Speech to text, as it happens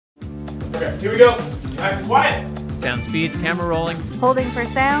Okay, here we go. Nice and quiet. Sound speeds, camera rolling. Holding for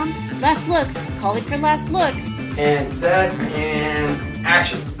sound. Last looks. Calling for last looks. And set and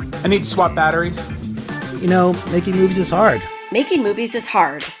action. I need to swap batteries. You know, making movies is hard. Making movies is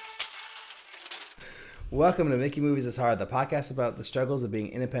hard. Welcome to Making Movies is Hard, the podcast about the struggles of being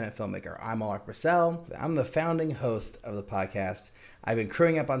an independent filmmaker. I'm Alrik Purcell. I'm the founding host of the podcast. I've been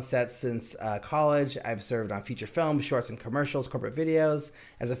crewing up on sets since college. I've served on feature films, shorts and commercials, corporate videos.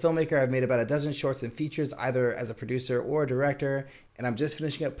 As a filmmaker, I've made about a dozen shorts and features, either as a producer or a director. And I'm just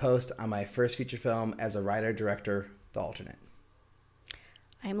finishing up post on my first feature film as a writer, director, the alternate.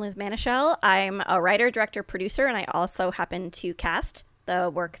 I'm Liz Manischel. I'm a writer, director, producer, and I also happen to cast the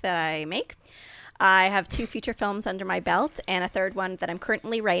work that I make. I have 2 feature films under my belt and a third one that I'm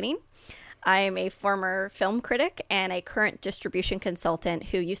currently writing. I am a former film critic and a current distribution consultant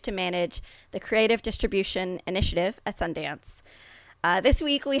who used to manage the Creative Distribution Initiative at Sundance. This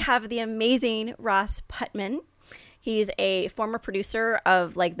week we have the amazing Ross Putman. He's a former producer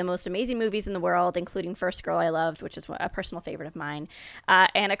of the most amazing movies in the world, including First Girl I Loved, which is a personal favorite of mine,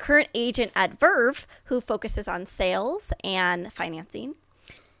 and a current agent at Verve who focuses on sales and financing.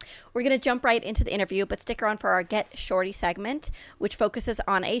 We're going to jump right into the interview, but stick around for our Get Shorty segment, which focuses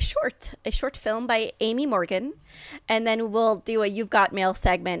on a short film by Aimee Morgan. And then we'll do a You've Got Mail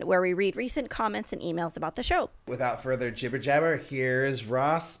segment where we read recent comments and emails about the show. Without further jibber jabber, here's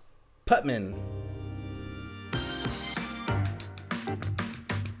Ross Putman.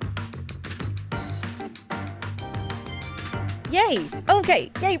 Yay!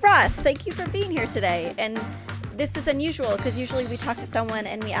 Okay, yay, Ross! Thank you for being here today. And this is unusual because usually we talk to someone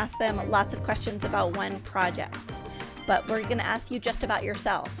and we ask them lots of questions about one project, but we're going to ask you just about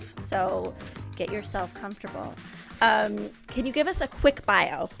yourself. So get yourself comfortable. Can you give us a quick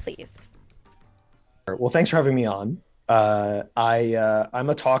bio, please? Well, thanks for having me on. I'm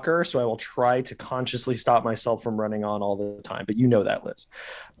a talker, so I will try to consciously stop myself from running on all the time, but you know that, Liz.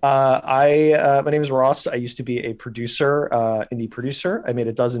 My name is Ross. I used to be a producer, indie producer. I made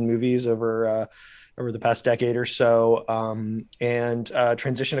a dozen movies over the past decade or so, and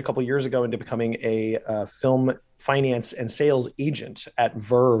transitioned a couple years ago into becoming a film finance and sales agent at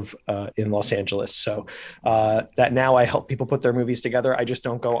Verve in Los Angeles. So that now I help people put their movies together. I just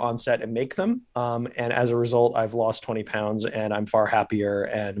don't go on set and make them. And as a result, I've lost 20 pounds and I'm far happier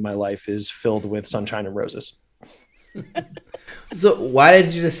and my life is filled with sunshine and roses. So why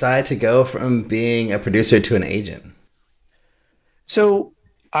did you decide to go from being a producer to an agent? So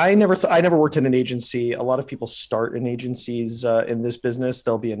I never worked in an agency. A lot of people start in agencies in this business.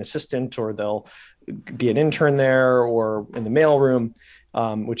 They'll be an assistant or they'll be an intern there or in the mailroom,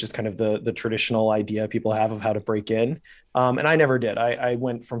 which is kind of the traditional idea people have of how to break in. And I never did. I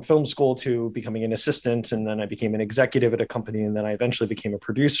went from film school to becoming an assistant, and then I became an executive at a company, and then I eventually became a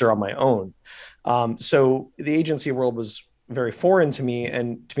producer on my own. So the agency world was very foreign to me.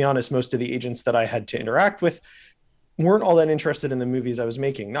 And to be honest, most of the agents that I had to interact with weren't all that interested in the movies I was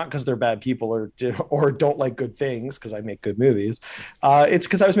making, not because they're bad people or don't like good things, because I make good movies. It's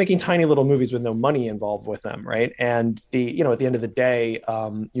because I was making tiny little movies with no money involved with them, right? And at the end of the day,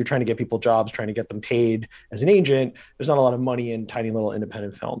 you're trying to get people jobs, trying to get them paid as an agent. There's not a lot of money in tiny little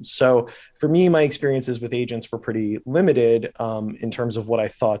independent films. So for me, my experiences with agents were pretty limited in terms of what I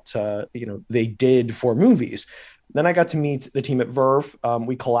thought they did for movies. Then I got to meet the team at Verve.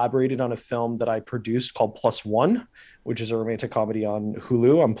 We collaborated on a film that I produced called Plus One, which is a romantic comedy on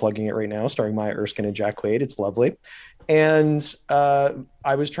Hulu. I'm plugging it right now, starring Maya Erskine and Jack Quaid. It's lovely. And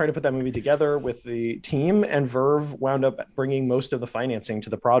I was trying to put that movie together with the team, and Verve wound up bringing most of the financing to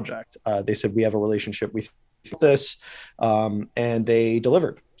the project. They said, we have a relationship with this, and they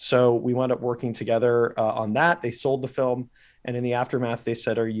delivered. So we wound up working together on that. They sold the film. And in the aftermath, they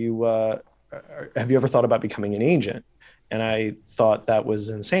said, have you ever thought about becoming an agent? And I thought that was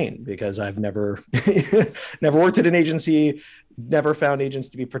insane because I've never worked at an agency, never found agents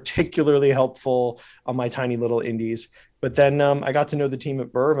to be particularly helpful on my tiny little indies. But then I got to know the team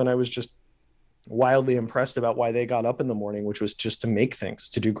at Verve, and I was just wildly impressed about why they got up in the morning, which was just to make things,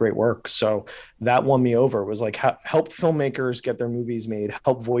 to do great work. So that won me over. It was like, help filmmakers get their movies made,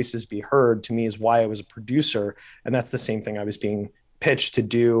 help voices be heard, to me is why I was a producer. And that's the same thing I was being pitch to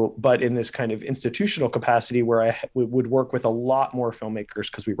do, but in this kind of institutional capacity where I would work with a lot more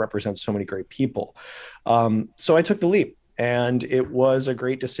filmmakers because we represent so many great people. So I took the leap, and it was a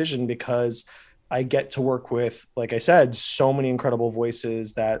great decision because I get to work with, like I said, so many incredible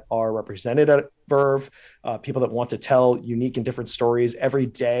voices that are represented at Verve, people that want to tell unique and different stories. Every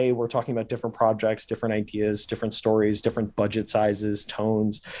day we're talking about different projects, different ideas, different stories, different budget sizes,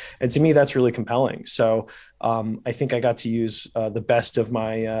 tones. And to me, that's really compelling. So I think I got to use the best of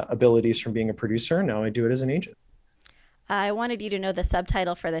my abilities from being a producer. Now I do it as an agent. I wanted you to know the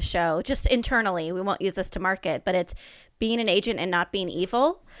subtitle for the show, just internally. We won't use this to market, but it's Being an Agent and Not Being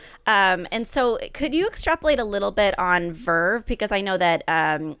Evil. And so could you extrapolate a little bit on Verve? Because I know that,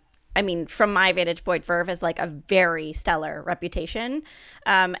 from my vantage point, Verve has like a very stellar reputation.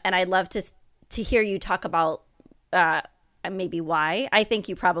 And I'd love to hear you talk about maybe why. I think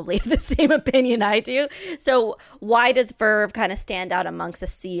you probably have the same opinion I do. So why does Verve kind of stand out amongst a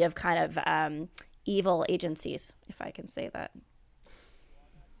sea of kind of evil agencies, if I can say that?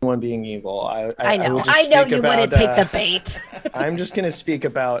 One being evil. I know you wouldn't take the bait. I'm just going to speak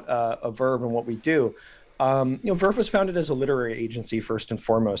about Verve and what we do. Verve was founded as a literary agency first and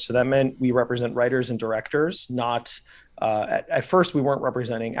foremost. So that meant we represent writers and directors, not at first we weren't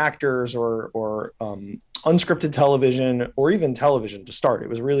representing actors or unscripted television or even television to start. It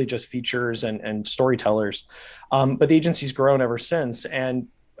was really just features and storytellers. But the agency's grown ever since. And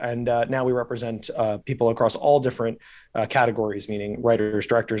now we represent people across all different categories, meaning writers,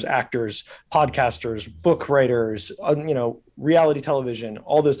 directors, actors, podcasters, book writers, reality television,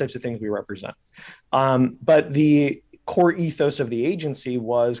 all those types of things we represent. But the core ethos of the agency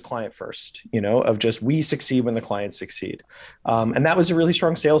was client first, of just we succeed when the clients succeed. And that was a really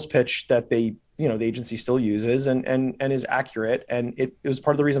strong sales pitch that the agency still uses and is accurate. And it was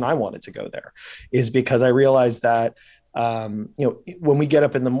part of the reason I wanted to go there, is because I realized that when we get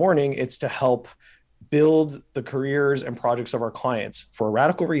up in the morning, it's to help build the careers and projects of our clients for a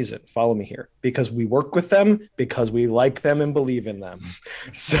radical reason. Follow me here, because we work with them, because we like them and believe in them.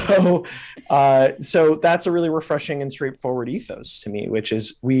 So that's a really refreshing and straightforward ethos to me, which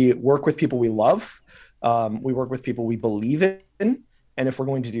is we work with people we love. We work with people we believe in. And if we're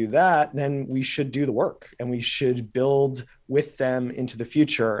going to do that, then we should do the work and we should build with them into the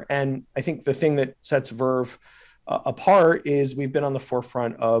future. And I think the thing that sets Verve apart is we've been on the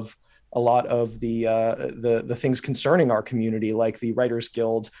forefront of a lot of the things concerning our community, like the Writers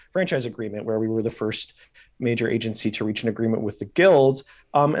Guild franchise agreement, where we were the first major agency to reach an agreement with the Guild.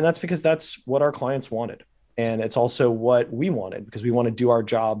 And that's because that's what our clients wanted. And it's also what we wanted, because we want to do our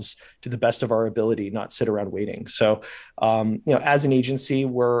jobs to the best of our ability, not sit around waiting. So, as an agency,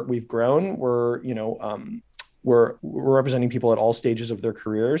 we've grown, we're representing people at all stages of their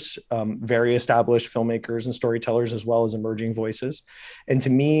careers, very established filmmakers and storytellers, as well as emerging voices. And to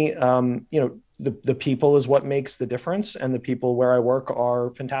me, the people is what makes the difference. And the people where I work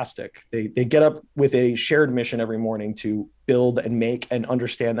are fantastic. They get up with a shared mission every morning to build and make and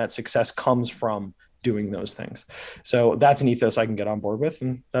understand that success comes from doing those things. So that's an ethos I can get on board with.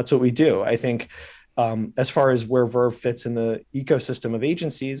 And that's what we do. I think as far as where Verve fits in the ecosystem of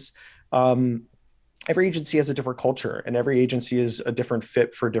agencies, every agency has a different culture and every agency is a different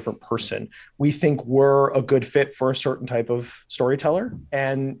fit for a different person. We think we're a good fit for a certain type of storyteller,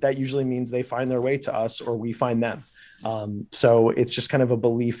 and that usually means they find their way to us or we find them. So it's just kind of a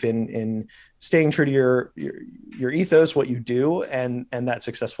belief in staying true to your ethos, what you do, and that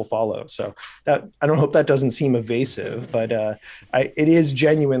success will follow. So that, I don't hope that doesn't seem evasive, but it is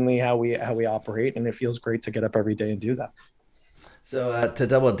genuinely how we operate, and it feels great to get up every day and do that. So to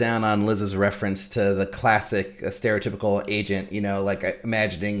double down on Liz's reference to the classic stereotypical agent, like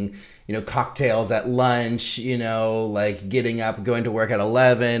imagining, cocktails at lunch, like getting up, going to work at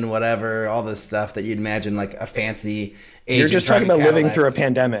 11, whatever, all this stuff that you'd imagine like a fancy agent. You're just talking about living through a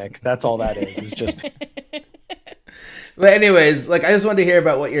pandemic. That's all that is. It's just. But anyways, like I just wanted to hear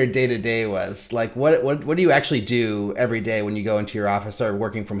about what your day-to-day was. Like what do you actually do every day when you go into your office or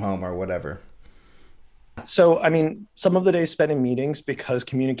working from home or whatever? So, some of the days spent in meetings, because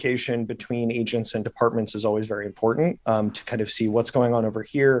communication between agents and departments is always very important, to kind of see what's going on over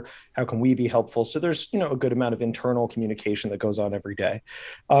here. How can we be helpful? So there's, a good amount of internal communication that goes on every day.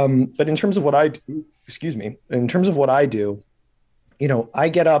 But in terms of what I do, I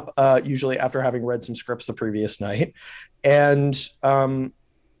get up usually after having read some scripts the previous night, and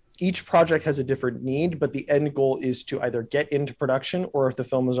each project has a different need, but the end goal is to either get into production, or if the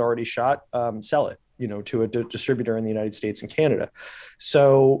film is already shot, sell it, to a distributor in the United States and Canada.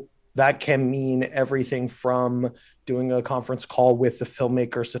 So that can mean everything from doing a conference call with the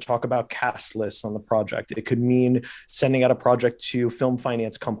filmmakers to talk about cast lists on the project. It could mean sending out a project to film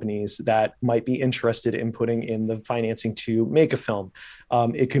finance companies that might be interested in putting in the financing to make a film.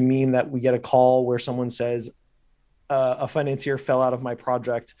 It could mean that we get a call where someone says, a financier fell out of my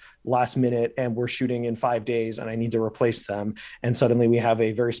project last minute and we're shooting in 5 days and I need to replace them. And suddenly we have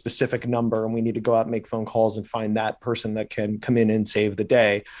a very specific number and we need to go out and make phone calls and find that person that can come in and save the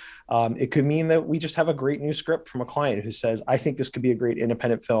day. It could mean that we just have a great new script from a client who says, I think this could be a great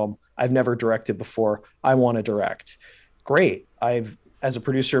independent film. I've never directed before. I want to direct. Great. I've, as a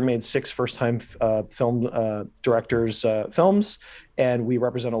producer, made 6 first-time film directors' films, and we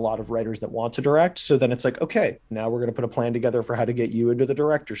represent a lot of writers that want to direct. So then it's like, okay, now we're going to put a plan together for how to get you into the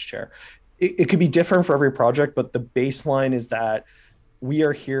director's chair. It could be different for every project, but the baseline is that we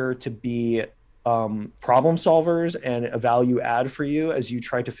are here to be problem solvers and a value add for you as you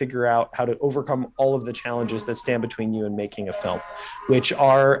try to figure out how to overcome all of the challenges that stand between you and making a film, which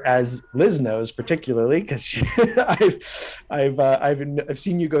are, as Liz knows, particularly because I've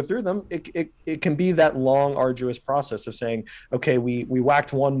seen you go through them. It can be that long, arduous process of saying, okay, we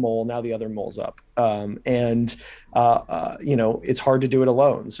whacked one mole, now the other mole's up, and it's hard to do it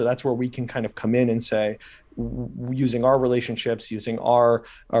alone. So that's where we can kind of come in and say, using our relationships, using our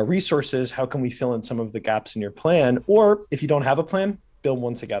resources, how can we fill in some of the gaps in your plan? Or if you don't have a plan, build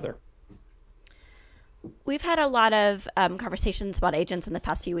one together. We've had a lot of conversations about agents in the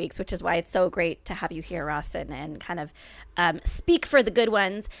past few weeks, which is why it's so great to have you here, Ross, and kind of speak for the good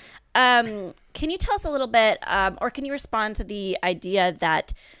ones. Can you tell us a little bit, or can you respond to the idea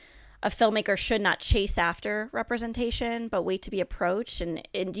that a filmmaker should not chase after representation, but wait to be approached?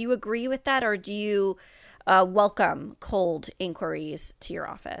 And do you agree with that, or do you welcome cold inquiries to your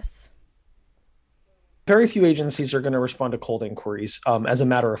office? Very few agencies are going to respond to cold inquiries as a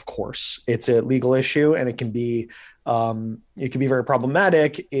matter of course. It's a legal issue, and it can be very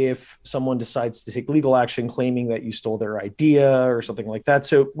problematic if someone decides to take legal action claiming that you stole their idea or something like that.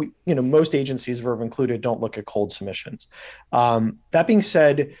 So most agencies, Verve included, don't look at cold submissions. That being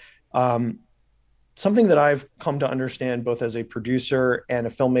said, something that I've come to understand both as a producer and a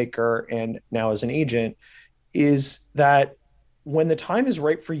filmmaker and now as an agent is that when the time is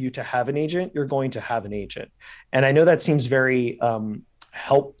right for you to have an agent, you're going to have an agent. And I know that seems very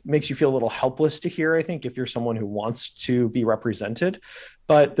makes you feel a little helpless to hear, I think, if you're someone who wants to be represented.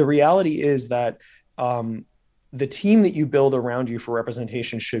 But the reality is that the team that you build around you for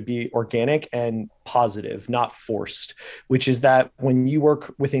representation should be organic and positive, not forced, which is that when you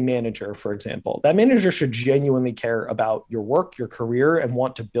work with a manager, for example, that manager should genuinely care about your work, your career, and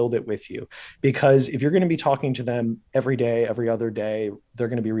want to build it with you. Because if you're going to be talking to them every day, every other day, they're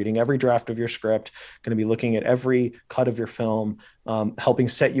going to be reading every draft of your script, going to be looking at every cut of your film, helping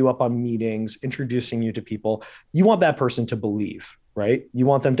set you up on meetings, introducing you to people. You want that person to believe. Right? You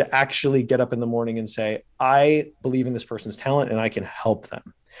want them to actually get up in the morning and say, I believe in this person's talent and I can help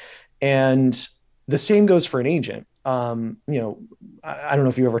them. And the same goes for an agent. I don't know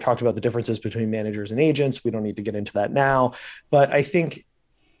if you ever talked about the differences between managers and agents. We don't need to get into that now. But I think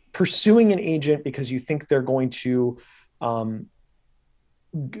pursuing an agent because you think they're going to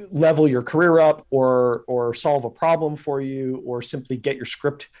level your career up or solve a problem for you or simply get your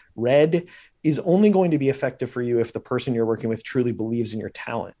script read is only going to be effective for you if the person you're working with truly believes in your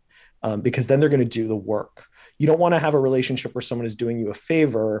talent, because then they're going to do the work. You don't want to have a relationship where someone is doing you a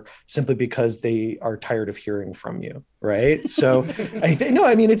favor simply because they are tired of hearing from you, right? So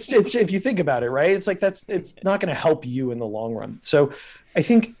it's if you think about it, right? It's like it's not going to help you in the long run. So I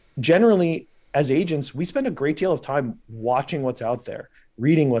think generally as agents, we spend a great deal of time watching what's out there,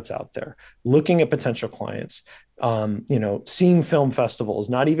 reading what's out there, looking at potential clients, seeing film festivals,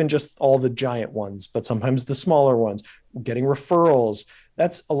 not even just all the giant ones, but sometimes the smaller ones, getting referrals.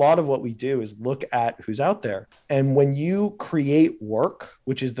 That's a lot of what we do is look at who's out there. And when you create work,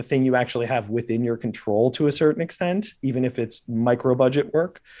 which is the thing you actually have within your control to a certain extent, even if it's micro budget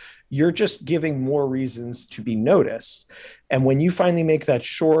work, you're just giving more reasons to be noticed. And when you finally make that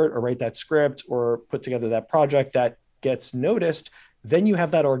short or write that script or put together that project that gets noticed, then you have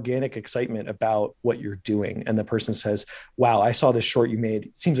that organic excitement about what you're doing. And the person says, wow, I saw this short you made.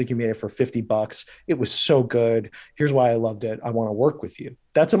 It seems like you made it for $50. It was so good. Here's why I loved it. I want to work with you.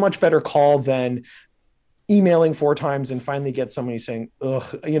 That's a much better call than emailing 4 times and finally get somebody saying, ugh,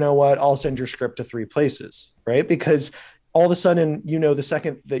 you know what? I'll send your script to 3 places, right? Because all of a sudden, the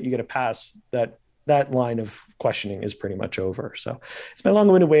second that you get a pass, that line of questioning is pretty much over. So it's my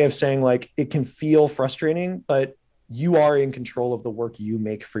long-winded way of saying, like, it can feel frustrating, but you are in control of the work you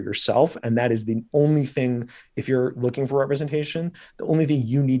make for yourself. And that is the only thing, if you're looking for representation, the only thing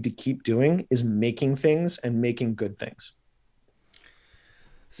you need to keep doing is making things and making good things.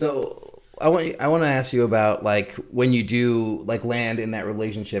 So I want to ask you about, like, when you do, like, land in that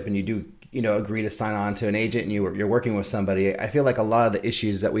relationship and you do agree to sign on to an agent and you're working with somebody, I feel like a lot of the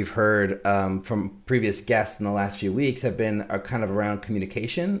issues that we've heard from previous guests in the last few weeks have been kind of around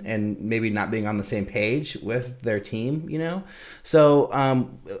communication and maybe not being on the same page with their team, So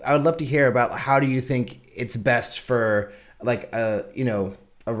I would love to hear about how do you think it's best for like a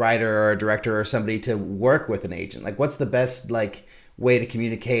writer or a director or somebody to work with an agent? Like what's the best way to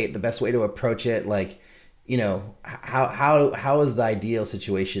communicate, the best way to approach it? How is the ideal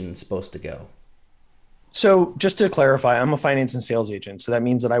situation supposed to go? So just to clarify, I'm a finance and sales agent. So that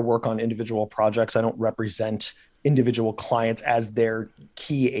means that I work on individual projects. I don't represent individual clients as their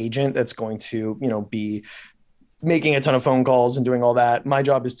key agent that's going to, be making a ton of phone calls and doing all that. My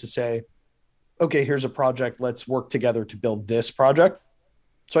job is to say, okay, here's a project. Let's work together to build this project.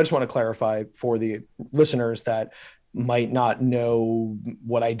 So I just want to clarify for the listeners that might not know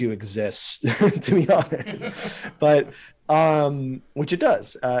what I do exists, to be honest, but which it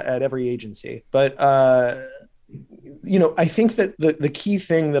does at every agency. But I think that the key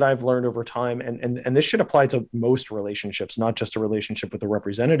thing that I've learned over time, and this should apply to most relationships, not just a relationship with a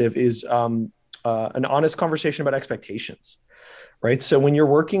representative, is an honest conversation about expectations. Right. So when you're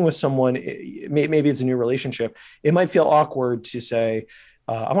working with someone, maybe it's a new relationship, it might feel awkward to say,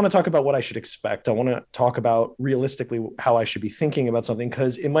 I want to talk about what I should expect. I want to talk about realistically how I should be thinking about something,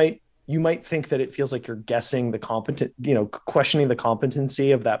 because you might think that it feels like you're guessing questioning the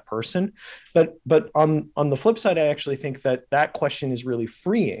competency of that person. But on the flip side, I actually think that question is really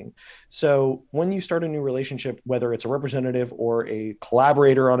freeing. So when you start a new relationship, whether it's a representative or a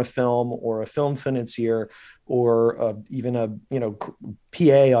collaborator on a film or a film financier or even a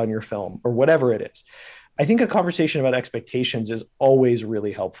PA on your film or whatever it is, I think a conversation about expectations is always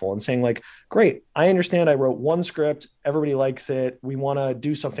really helpful, and saying like, great, I understand I wrote one script, everybody likes it, we want to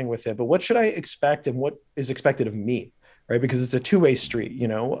do something with it, but what should I expect and what is expected of me, right? Because it's a two-way street.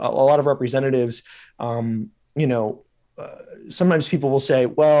 A lot of representatives, sometimes people will say,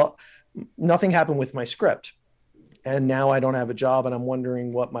 well, nothing happened with my script and now I don't have a job and I'm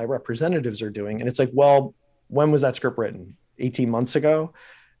wondering what my representatives are doing. And it's like, well, when was that script written? 18 months ago?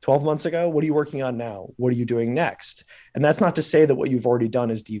 12 months ago? What are you working on now? What are you doing next? And that's not to say that what you've already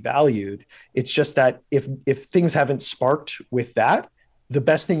done is devalued. It's just that if things haven't sparked with that, the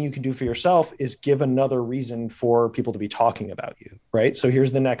best thing you can do for yourself is give another reason for people to be talking about you, right? So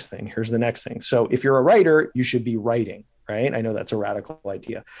here's the next thing. Here's the next thing. So if you're a writer, you should be writing, right? I know that's a radical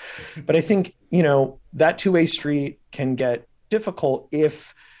idea, but I think, that two-way street can get difficult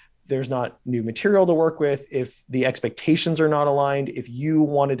if there's not new material to work with, if the expectations are not aligned. If you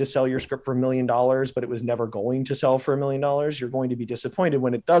wanted to sell your script for $1 million, but it was never going to sell for $1 million, you're going to be disappointed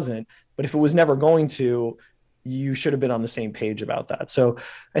when it doesn't. But if it was never going to, you should have been on the same page about that. So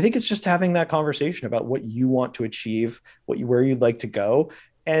I think it's just having that conversation about what you want to achieve, where you'd like to go.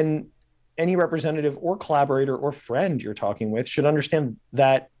 And any representative or collaborator or friend you're talking with should understand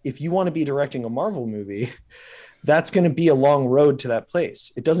that if you want to be directing a Marvel movie, that's going to be a long road to that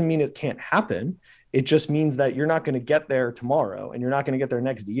place. It doesn't mean it can't happen. It just means that you're not going to get there tomorrow and you're not going to get there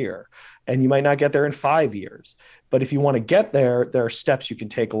next year. And you might not get there in 5 years. But if you want to get there, there are steps you can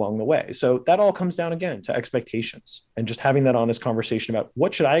take along the way. So that all comes down again to expectations and just having that honest conversation about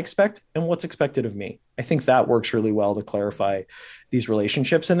what should I expect and what's expected of me. I think that works really well to clarify these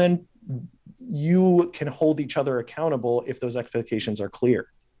relationships. And then you can hold each other accountable if those expectations are clear.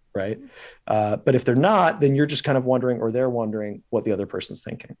 Right. But if they're not, then you're just kind of wondering, or they're wondering what the other person's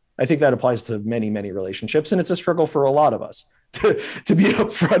thinking. I think that applies to many, many relationships. And it's a struggle for a lot of us to be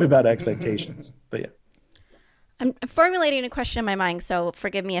upfront about expectations. But yeah. I'm formulating a question in my mind, so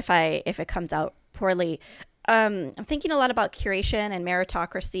forgive me if it comes out poorly. I'm thinking a lot about curation and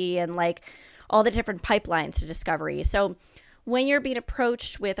meritocracy and like all the different pipelines to discovery. So when you're being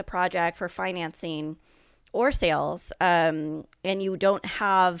approached with a project for financing or sales, and you don't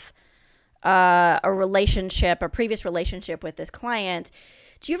have a previous relationship with this client,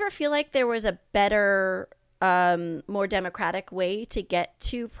 do you ever feel like there was a better, more democratic way to get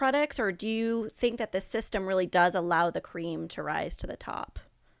to products? Or do you think that the system really does allow the cream to rise to the top?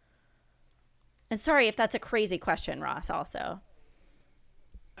 And sorry if that's a crazy question, Ross, also.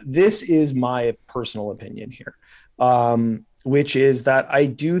 This is my personal opinion here. Which is that I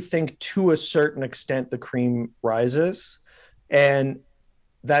do think to a certain extent the cream rises. And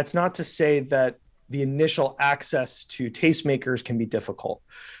that's not to say that the initial access to tastemakers can be difficult,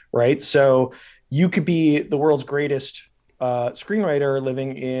 right? So you could be the world's greatest screenwriter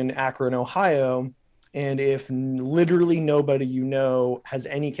living in Akron, Ohio, and if literally nobody has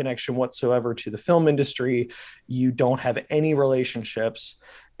any connection whatsoever to the film industry, you don't have any relationships,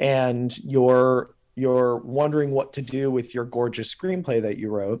 and you're wondering what to do with your gorgeous screenplay that you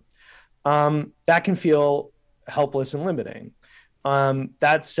wrote, that can feel helpless and limiting.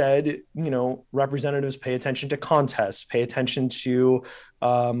 That said, representatives pay attention to contests, pay attention to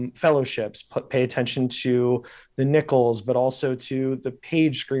fellowships, pay attention to the Nichols, but also to the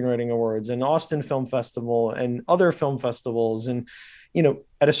Page Screenwriting Awards and Austin Film Festival and other film festivals. And,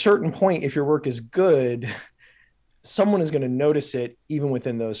 at a certain point, if your work is good, someone is going to notice it even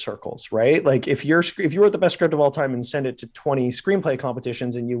within those circles, right? Like if you wrote the best script of all time and send it to 20 screenplay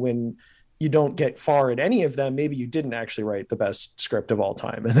competitions and you don't get far at any of them, maybe you didn't actually write the best script of all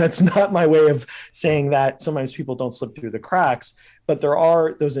time. And that's not my way of saying that sometimes people don't slip through the cracks, but there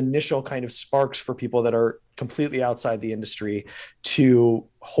are those initial kind of sparks for people that are completely outside the industry to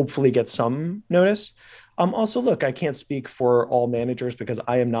hopefully get some notice. Also, look, I can't speak for all managers because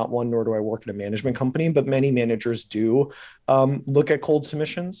I am not one, nor do I work at a management company, but many managers do look at cold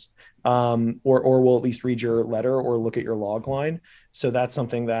submissions or will at least read your letter or look at your log line. So that's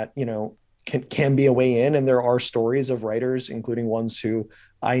something that, can be a way in. And there are stories of writers, including ones who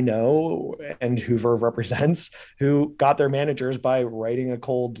I know and who Verve represents, who got their managers by writing a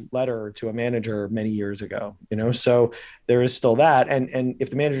cold letter to a manager many years ago, so there is still that. And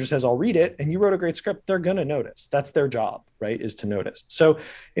if the manager says, I'll read it, and you wrote a great script, they're going to notice. That's their job, right? Is to notice. So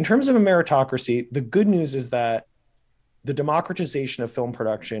in terms of a meritocracy, the good news is that the democratization of film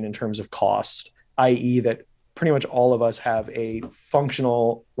production in terms of cost, i.e. that pretty much all of us have a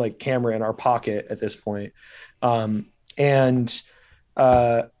functional camera in our pocket at this point. And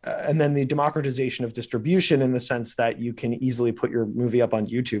then the democratization of distribution in the sense that you can easily put your movie up on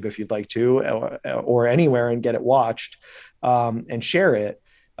YouTube if you'd like to, or anywhere and get it watched and share it.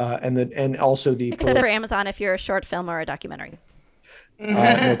 And also except for Amazon if you're a short film or a documentary.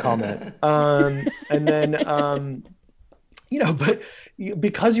 No comment. And then, but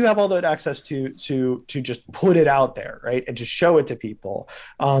because you have all that access to just put it out there, right, and to show it to people,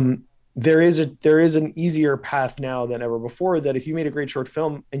 there is an easier path now than ever before that if you made a great short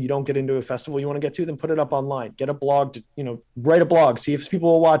film and you don't get into a festival you want to get to, then put it up online, get a blog to, write a blog, see if people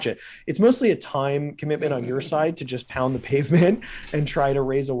will watch it. It's mostly a time commitment on your side to just pound the pavement and try to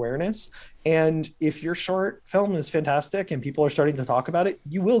raise awareness. And if your short film is fantastic and people are starting to talk about it,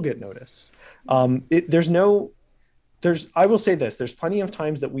 you will get noticed. I will say this, there's plenty of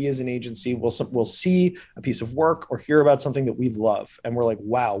times that we as an agency will see a piece of work or hear about something that we love. And we're like,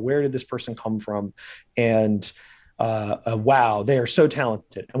 wow, where did this person come from? And wow, they are so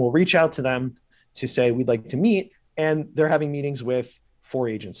talented. And we'll reach out to them to say, we'd like to meet. And they're having meetings with 4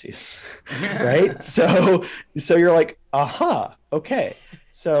 agencies, right? So you're like, aha, okay.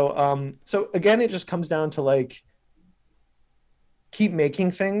 So again, it just comes down to keep making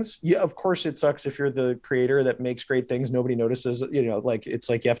things. Yeah, of course it sucks if you're the creator that makes great things, nobody notices, it's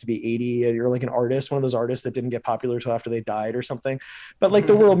like you have to be 80 and you're like an artist, one of those artists that didn't get popular till after they died or something. But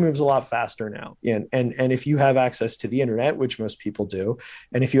the world moves a lot faster now. And if you have access to the internet, which most people do,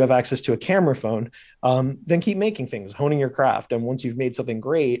 and if you have access to a camera phone, then keep making things, honing your craft. And once you've made something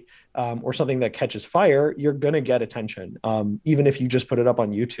great or something that catches fire, you're going to get attention. Even if you just put it up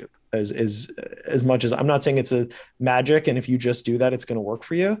on YouTube as much as I'm not saying it's a magic. And if you just do that, it's going to work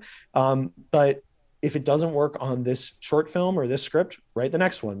for you. But if it doesn't work on this short film or this script, write the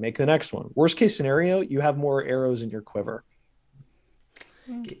next one, make the next one. Worst case scenario, you have more arrows in your quiver.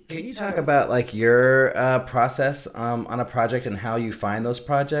 Can you talk about your process on a project and how you find those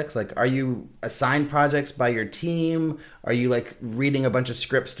projects? Are you assigned projects by your team? Are you reading a bunch of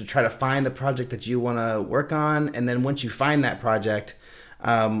scripts to try to find the project that you want to work on? And then once you find that project,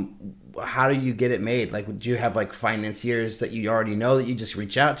 how do you get it made? Do you have financiers that you already know that you just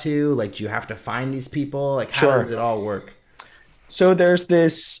reach out to? Do you have to find these people? How Sure. does it all work? So there's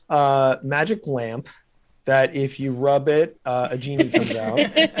this magic lamp that if you rub it, a genie comes out.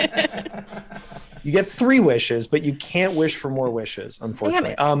 You get 3 wishes, but you can't wish for more wishes,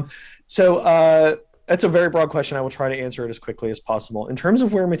 unfortunately. That's a very broad question. I will try to answer it as quickly as possible. In terms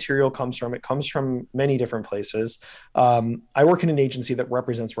of where material comes from, it comes from many different places. I work in an agency that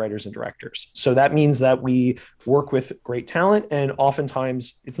represents writers and directors. So that means that we work with great talent, and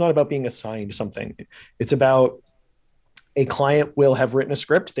oftentimes it's not about being assigned something. It's about a client will have written a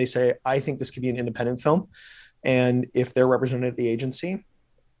script. They say, I think this could be an independent film. And if they're represented at the agency,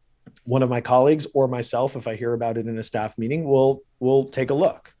 one of my colleagues or myself, if I hear about it in a staff meeting, will take a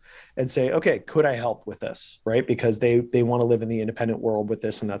look and say, okay, could I help with this? Right? Because they want to live in the independent world with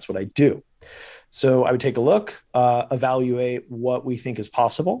this. And that's what I do. So I would take a look, evaluate what we think is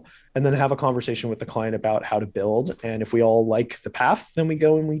possible, and then have a conversation with the client about how to build. And if we all like the path, then we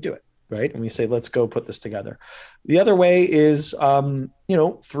go and we do it. Right. And we say, let's go put this together. The other way is,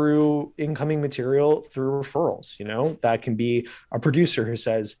 through incoming material, through referrals. That can be a producer who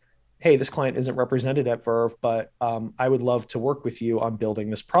says, hey, this client isn't represented at Verve, but I would love to work with you on building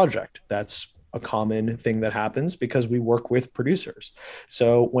this project. That's a common thing that happens because we work with producers.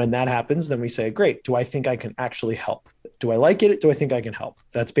 So when that happens, then we say, great, do I think I can actually help? Do I like it? Do I think I can help?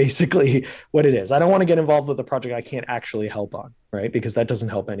 That's basically what it is. I don't want to get involved with a project I can't actually help on, right? Because that doesn't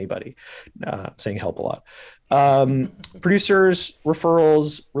help anybody. Saying help a lot. Producers,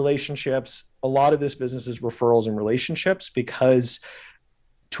 referrals, relationships. A lot of this business is referrals and relationships because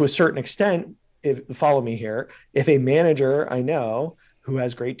to a certain extent, if follow me here, if a manager I know who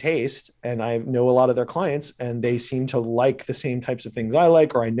has great taste and I know a lot of their clients and they seem to like the same types of things I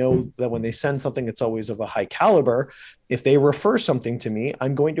like, or I know that when they send something, it's always of a high caliber. If they refer something to me,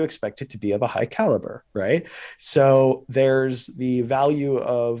 I'm going to expect it to be of a high caliber, right? So there's the value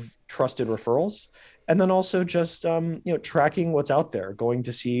of trusted referrals. And then also just tracking what's out there, going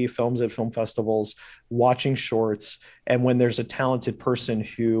to see films at film festivals, watching shorts. And when there's a talented person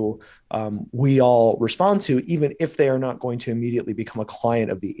who we all respond to, even if they are not going to immediately become a client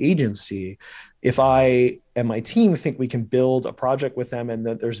of the agency, if I and my team think we can build a project with them and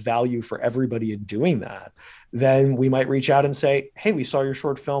that there's value for everybody in doing that, then we might reach out and say, hey, we saw your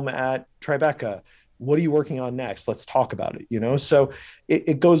short film at Tribeca. What are you working on next? Let's talk about it, So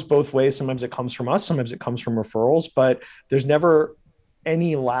it goes both ways. Sometimes it comes from us, sometimes it comes from referrals, but there's never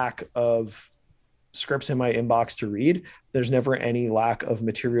any lack of scripts in my inbox to read. There's never any lack of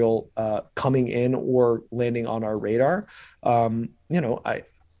material coming in or landing on our radar. There's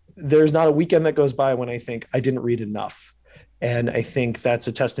not a weekend that goes by when I think I didn't read enough. And I think that's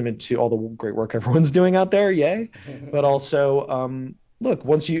a testament to all the great work everyone's doing out there. Yay. But also, look,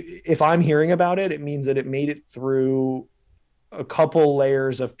 if I'm hearing about it, it means that it made it through a couple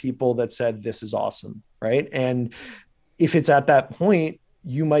layers of people that said, this is awesome, right? And if it's at that point,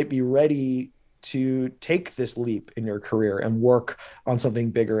 you might be ready to take this leap in your career and work on something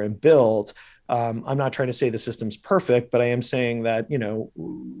bigger and build. I'm not trying to say the system's perfect, but I am saying that,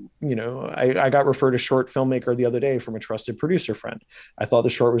 I got referred a short filmmaker the other day from a trusted producer friend. I thought the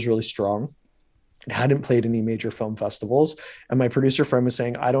short was really strong. It hadn't played any major film festivals. And my producer friend was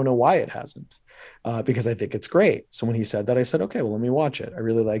saying, I don't know why it hasn't, because I think it's great. So when he said that, I said, okay, well, let me watch it. I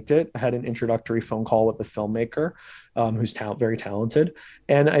really liked it. I had an introductory phone call with the filmmaker who's very talented.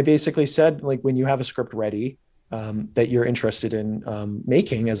 And I basically said, like, when you have a script ready that you're interested in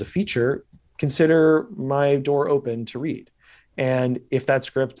making as a feature, consider my door open to read. And if that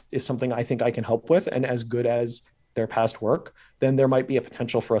script is something I think I can help with and as good as their past work, then there might be a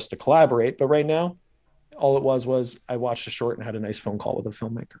potential for us to collaborate. But right now, all it was I watched a short and had a nice phone call with a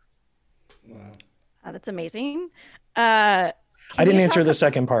filmmaker. Wow. That's amazing. I didn't answer the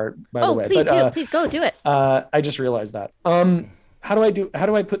second part, by the way. Please go do it. I just realized that. How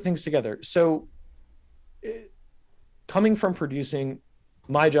do I put things together? So coming from producing,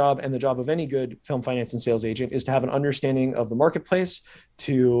 my job and the job of any good film finance and sales agent is to have an understanding of the marketplace,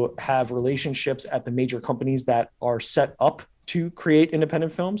 to have relationships at the major companies that are set up to create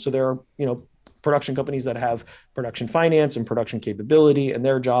independent films. So there are, production companies that have production finance and production capability, and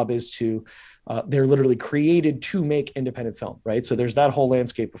their job is to, they're literally created to make independent film, right? So there's that whole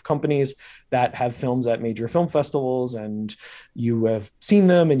landscape of companies that have films at major film festivals, and you have seen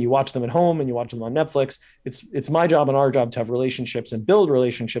them and you watch them at home and you watch them on Netflix. It's my job and our job to have relationships and build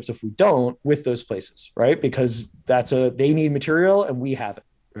relationships, if we don't, with those places, right? Because they need material and we have it,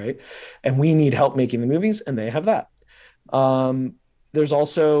 right? And we need help making the movies and they have that. There's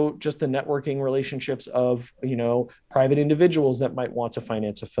also just the networking relationships of, private individuals that might want to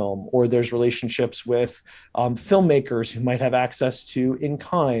finance a film, or there's relationships with filmmakers who might have access to in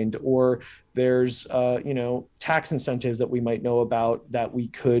kind, or there's, tax incentives that we might know about that we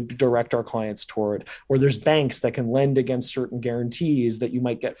could direct our clients toward, or there's banks that can lend against certain guarantees that you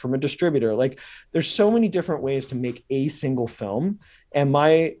might get from a distributor. Like, there's so many different ways to make a single film. And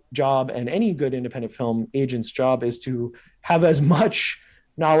my job and any good independent film agent's job is to have as much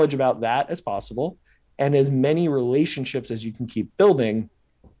knowledge about that as possible and as many relationships as you can keep building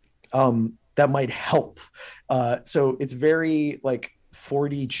that might help. So it's very like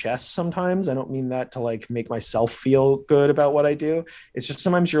 4D chess sometimes. I don't mean that to like make myself feel good about what I do. It's just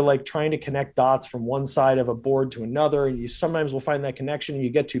sometimes you're like trying to connect dots from one side of a board to another, and you sometimes will find that connection and you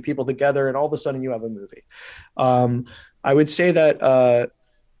get two people together and all of a sudden you have a movie. I would say that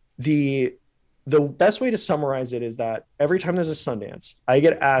the best way to summarize it is that every time there's a Sundance, I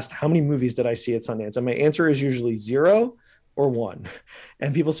get asked how many movies did I see at Sundance? And my answer is usually 0 or 1.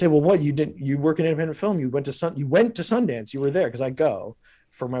 And people say, well, what, you work in independent film. You went to Sundance. You were there. Cause I go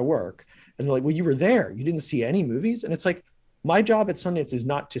for my work. And they're like, well, you were there. You didn't see any movies. And it's like, my job at Sundance is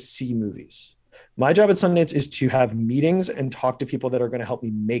not to see movies. My job at Sundance is to have meetings and talk to people that are going to help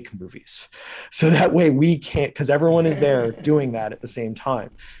me make movies. So that way we can't, because everyone is there doing that at the same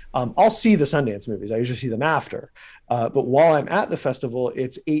time. I'll see the Sundance movies. I usually see them after. But while I'm at the festival,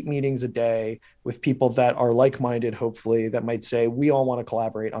 it's 8 meetings a day with people that are like-minded, hopefully, that might say, we all want to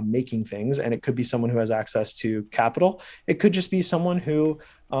collaborate on making things. And it could be someone who has access to capital. It could just be someone who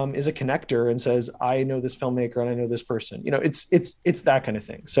is a connector and says, I know this filmmaker and I know this person. It's that kind of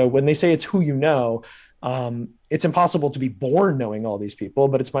thing. So when they say it's who you know, it's impossible to be born knowing all these people,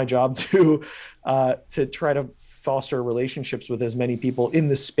 but it's my job to try to foster relationships with as many people in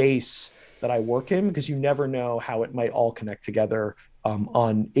the space that I work in, because you never know how it might all connect together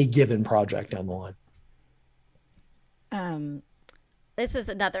on a given project down the line. This is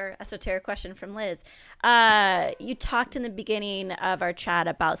another esoteric question from Liz. You talked in the beginning of our chat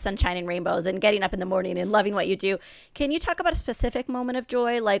about sunshine and rainbows and getting up in the morning and loving what you do. Can you talk about a specific moment of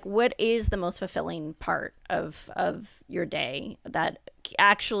joy? Like, what is the most fulfilling part of your day that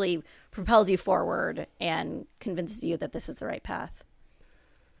actually propels you forward and convinces you that this is the right path?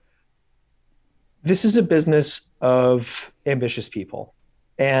 This is a business of ambitious people.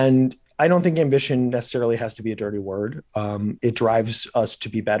 And I don't think ambition necessarily has to be a dirty word. It drives us to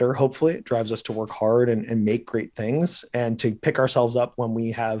be better, hopefully. It drives us to work hard and make great things and to pick ourselves up when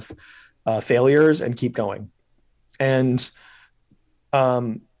we have failures and keep going. And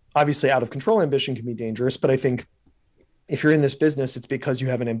obviously, out of control ambition can be dangerous, but I think if you're in this business, it's because you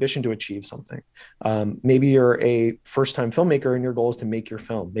have an ambition to achieve something. Maybe you're a first-time filmmaker and your goal is to make your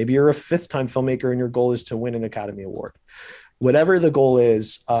film. Maybe you're a fifth-time filmmaker and your goal is to win an Academy Award. Whatever the goal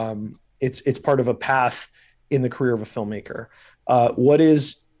is, it's part of a path in the career of a filmmaker. What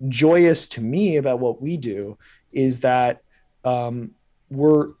is joyous to me about what we do is that I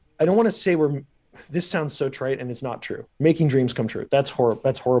don't want to say this sounds so trite and it's not true. Making dreams come true. That's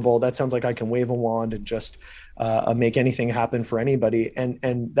horrible. That sounds like I can wave a wand and just make anything happen for anybody.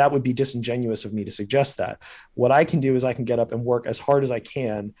 And that would be disingenuous of me to suggest that. What I can do is I can get up and work as hard as I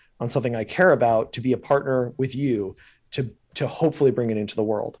can on something I care about to be a partner with you to hopefully bring it into the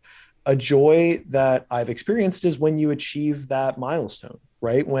world. A joy that I've experienced is when you achieve that milestone,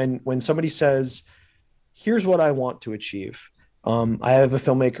 right? When somebody says, here's what I want to achieve. I have a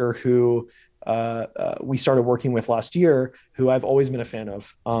filmmaker who we started working with last year, who I've always been a fan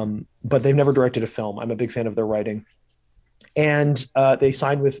of, but they've never directed a film. I'm a big fan of their writing. And they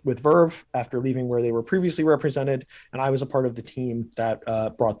signed with Verve after leaving where they were previously represented. And I was a part of the team that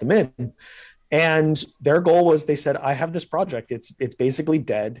brought them in. And their goal was, they said, I have this project. It's basically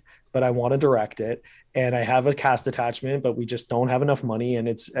dead, but I want to direct it. And I have a cast attachment, but we just don't have enough money. And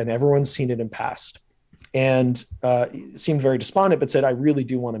everyone's seen it in past. And seemed very despondent, but said, I really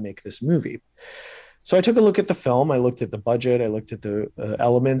do want to make this movie. So I took a look at the film. I looked at the budget. I looked at the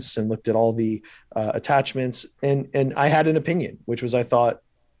elements and looked at all the attachments. And I had an opinion, which was, I thought,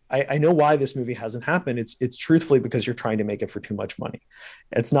 I know why this movie hasn't happened. It's truthfully because you're trying to make it for too much money.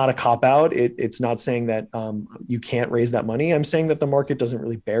 It's not a cop-out. It's not saying that you can't raise that money. I'm saying that the market doesn't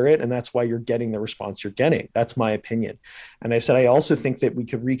really bear it, and that's why you're getting the response you're getting. That's my opinion. And I said, I also think that we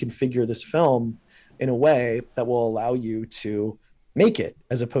could reconfigure this film in a way that will allow you to make it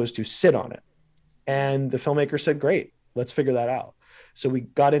as opposed to sit on it. And the filmmaker said, great, let's figure that out. So we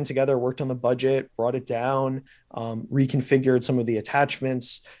got in together, worked on the budget, brought it down, reconfigured some of the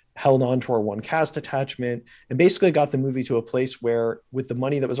attachments, held on to our one cast attachment, and basically got the movie to a place where, with the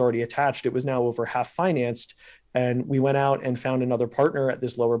money that was already attached, it was now over half financed. And we went out and found another partner at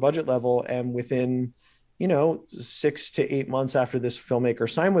this lower budget level. And within, 6 to 8 months after this filmmaker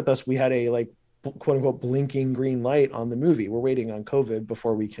signed with us, we had a quote unquote blinking green light on the movie. We're waiting on COVID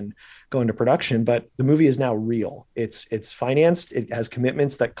before we can go into production, but the movie is now real. It's financed. It has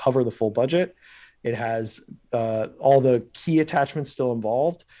commitments that cover the full budget. It has all the key attachments still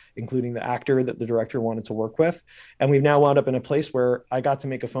involved, including the actor that the director wanted to work with. And we've now wound up in a place where I got to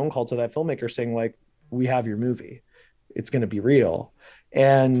make a phone call to that filmmaker saying, we have your movie. It's going to be real.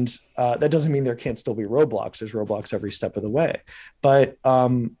 And that doesn't mean there can't still be roadblocks. There's roadblocks every step of the way. But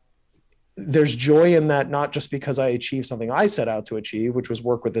there's joy in that, not just because I achieved something I set out to achieve, which was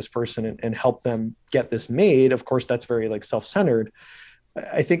work with this person and help them get this made. Of course, that's very self-centered.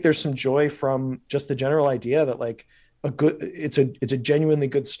 I think there's some joy from just the general idea that it's a genuinely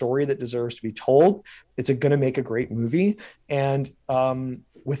good story that deserves to be told. It's going to make a great movie. And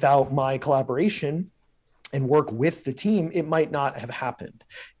without my collaboration and work with the team, it might not have happened.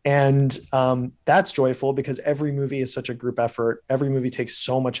 And that's joyful because every movie is such a group effort. Every movie takes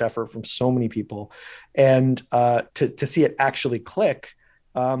so much effort from so many people. And to see it actually click,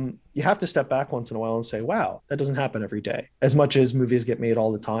 you have to step back once in a while and say, wow, that doesn't happen every day. As much as movies get made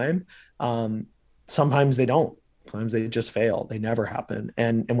all the time, sometimes they don't. Sometimes they just fail. They never happen.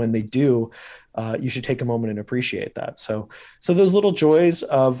 And when they do, you should take a moment and appreciate that. So those little joys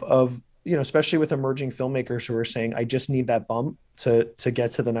of, especially with emerging filmmakers who are saying, I just need that bump to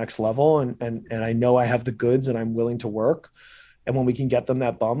get to the next level. And I know I have the goods and I'm willing to work. And when we can get them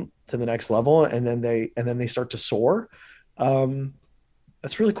that bump to the next level, and then they start to soar,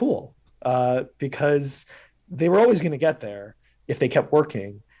 that's really cool, because they were always going to get there if they kept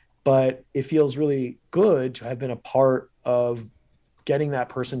working. But it feels really good to have been a part of getting that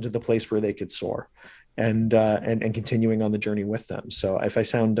person to the place where they could soar, and continuing on the journey with them. So if I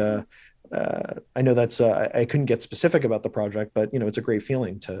sound, I know that's I couldn't get specific about the project, but it's a great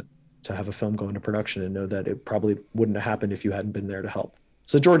feeling to have a film go into production and know that it probably wouldn't have happened if you hadn't been there to help.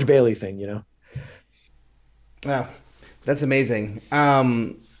 It's a George Bailey thing, Wow, that's amazing.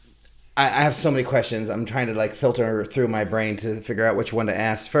 I have so many questions. I'm trying to filter through my brain to figure out which one to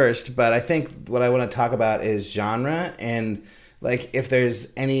ask first. But I think what I want to talk about is genre, and if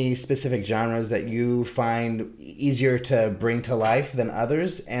there's any specific genres that you find easier to bring to life than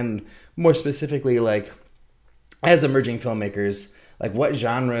others, and more specifically, as emerging filmmakers, what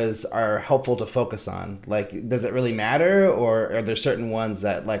genres are helpful to focus on? Does it really matter, or are there certain ones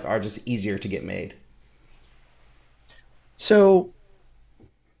that are just easier to get made? So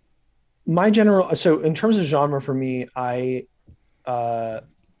in terms of genre for me,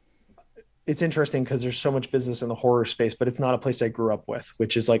 it's interesting because there's so much business in the horror space, but it's not a place I grew up with,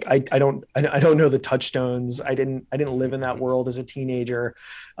 which is I don't know the touchstones. I didn't live in that world as a teenager,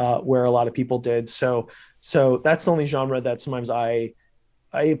 where a lot of people did. So that's the only genre that sometimes I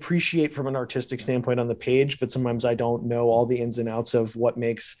appreciate from an artistic standpoint on the page, but sometimes I don't know all the ins and outs of what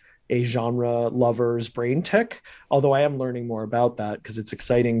makes a genre lover's brain tick. Although I am learning more about that because it's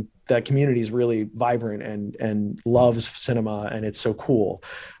exciting. That community is really vibrant and loves cinema, and it's so cool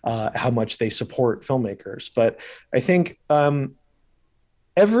how much they support filmmakers. But I think I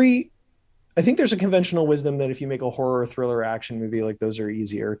think there's a conventional wisdom that if you make a horror, thriller, action movie, those are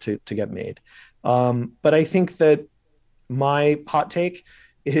easier to get made. But I think that my hot take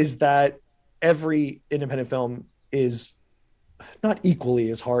is that every independent film is not equally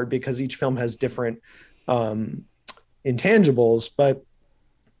as hard, because each film has different intangibles, but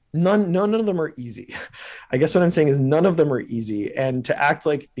none of them are easy. I guess what I'm saying is none of them are easy. And to act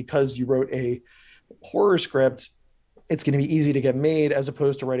like because you wrote a horror script, it's going to be easy to get made as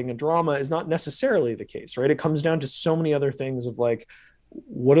opposed to writing a drama is not necessarily the case, right? It comes down to so many other things of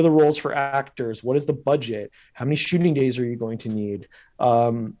what are the roles for actors? What is the budget? How many shooting days are you going to need?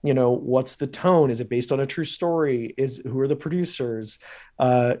 What's the tone? Is it based on a true story? Who are the producers?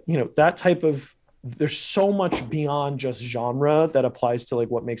 That type of, there's so much beyond just genre that applies to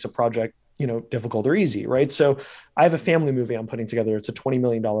what makes a project, difficult or easy, right? So I have a family movie I'm putting together. It's a $20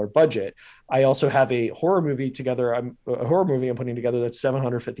 million budget. I also have a horror movie I'm putting together that's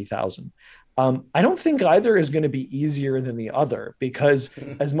 $750,000. I don't think either is going to be easier than the other, because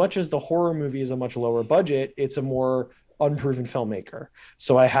as much as the horror movie is a much lower budget, it's a more unproven filmmaker.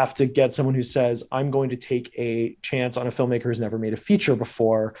 So I have to get someone who says, I'm going to take a chance on a filmmaker who's never made a feature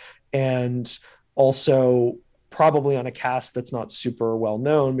before, and also probably on a cast that's not super well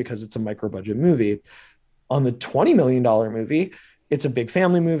known because it's a micro budget movie. On the $20 million movie, it's a big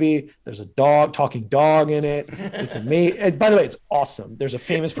family movie. There's a talking dog in it. It's amazing. And by the way, it's awesome. There's a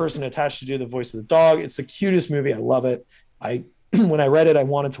famous person attached to do the voice of the dog. It's the cutest movie. I love it. When I read it, I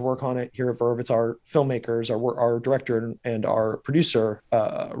wanted to work on it here at Verve. It's our filmmakers, our director and our producer,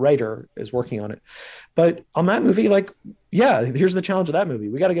 writer is working on it. But on that movie, here's the challenge of that movie.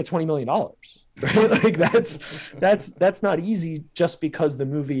 We got to get $20 million. Right? That's not easy, just because the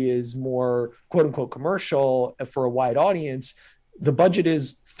movie is more quote unquote commercial for a wide audience. The budget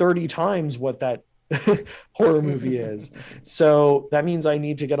is 30 times what that horror movie is. So that means I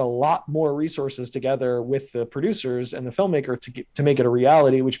need to get a lot more resources together with the producers and the filmmaker to make it a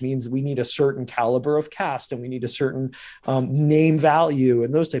reality, which means we need a certain caliber of cast and we need a certain name value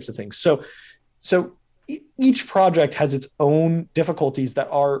and those types of things. So each project has its own difficulties that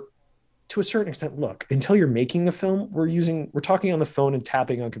are, to a certain extent, look, until you're making the film, we're talking on the phone and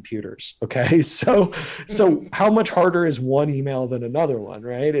tapping on computers. Okay. So how much harder is one email than another one,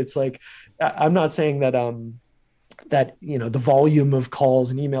 right? It's I'm not saying that, the volume of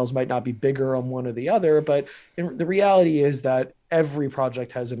calls and emails might not be bigger on one or the other, but the reality is that every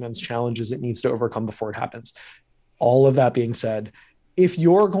project has immense challenges it needs to overcome before it happens. All of that being said, if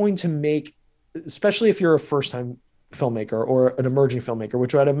you're going to make, especially if you're a first-time filmmaker or an emerging filmmaker,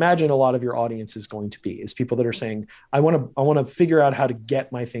 which I'd imagine a lot of your audience is going to be, is people that are saying, I want to figure out how to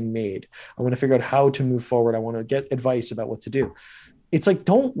get my thing made. I want to figure out how to move forward. I want to get advice about what to do. it's like,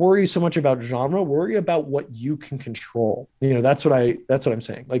 don't worry so much about genre, worry about what you can control. That's what I'm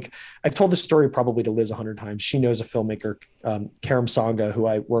saying. Like, I've told this story probably to Liz 100 times. She knows a filmmaker, Karam Sangha, who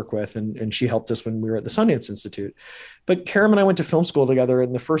I work with, and she helped us when we were at the Sundance Institute. But Karam and I went to film school together,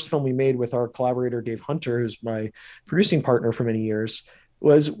 and the first film we made with our collaborator, Dave Hunter, who's my producing partner for many years,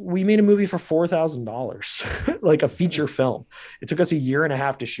 was we made a movie for $4,000, like a feature film. It took us a year and a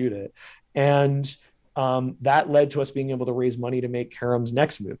half to shoot it. And that led to us being able to raise money to make Karam's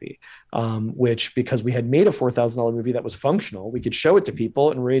next movie, which, because we had made a $4,000 movie that was functional, we could show it to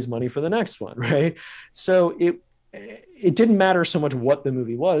people and raise money for the next one, right? So it didn't matter so much what the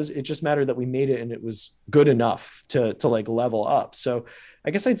movie was. It just mattered that we made it and it was good enough to like level up. So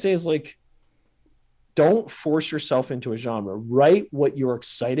I guess I'd say is like, don't force yourself into a genre. Write what you're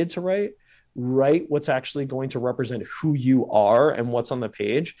excited to write what's actually going to represent who you are and what's on the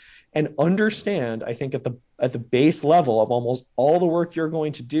page, and understand, I think at the base level of almost all the work you're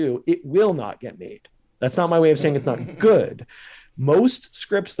going to do, it will not get made. That's not my way of saying it's not good. Most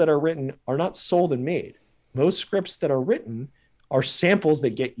scripts that are written are not sold and made. Most scripts that are written are samples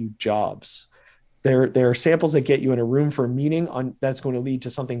that get you jobs. They're samples that get you in a room for a meeting that's going to lead to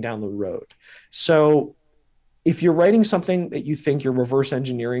something down the road. So if you're writing something that you think you're reverse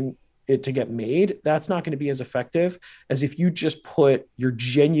engineering it to get made, that's not going to be as effective as if you just put your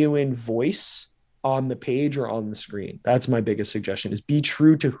genuine voice on the page or on the screen. That's my biggest suggestion, is be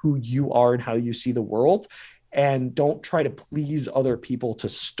true to who you are and how you see the world, and don't try to please other people to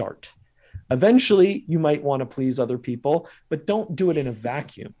start. Eventually, you might want to please other people, but don't do it in a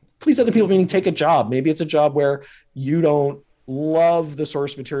vacuum. Please other people, meaning take a job. Maybe it's a job where you don't love the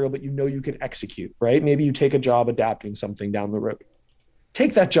source material, but you can execute, right? Maybe you take a job adapting something down the road.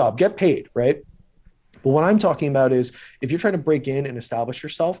 Take that job, get paid, right? But what I'm talking about is, if you're trying to break in and establish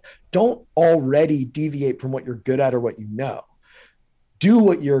yourself, don't already deviate from what you're good at or what you know. Do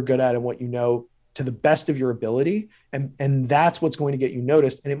what you're good at and what you know to the best of your ability. And that's what's going to get you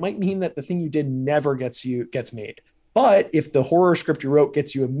noticed. And it might mean that the thing you did never gets made. But if the horror script you wrote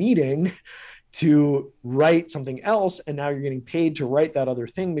gets you a meeting to write something else, and now you're getting paid to write that other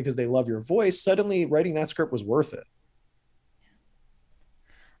thing because they love your voice, suddenly writing that script was worth it.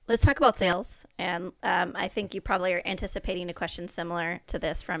 Let's talk about sales. And I think you probably are anticipating a question similar to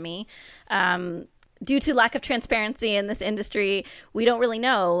this from me. Due to lack of transparency in this industry, we don't really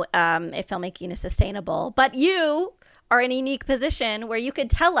know if filmmaking is sustainable. But you are in a unique position where you could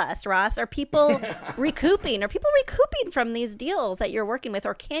tell us, Ross, are people recouping? Are people recouping from these deals that you're working with?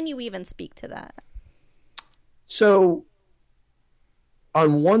 Or can you even speak to that? So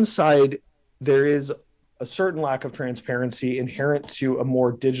on one side, there is a certain lack of transparency inherent to a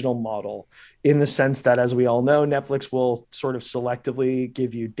more digital model, in the sense that, as we all know, Netflix will sort of selectively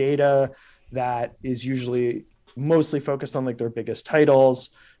give you data that is usually mostly focused on like their biggest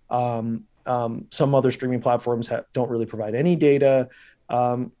titles. Some other streaming platforms don't really provide any data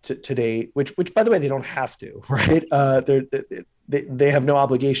to date, which by the way, they don't have to, right? They have no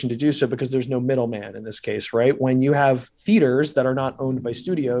obligation to do so, because there's no middleman in this case, right? When you have theaters that are not owned by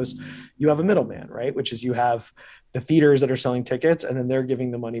studios, you have a middleman, right? Which is, you have the theaters that are selling tickets, and then they're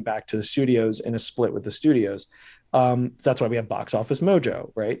giving the money back to the studios in a split with the studios. That's why we have Box Office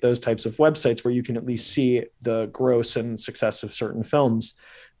Mojo, right? Those types of websites where you can at least see the gross and success of certain films.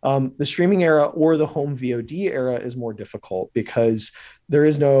 The streaming era or the home VOD era is more difficult, because there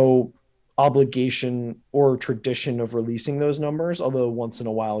is no obligation or tradition of releasing those numbers, although once in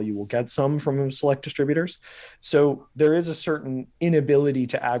a while you will get some from select distributors. So there is a certain inability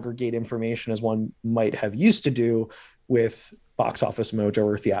to aggregate information as one might have used to do with Box Office Mojo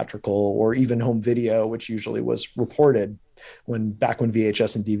or theatrical or even home video, which usually was reported back when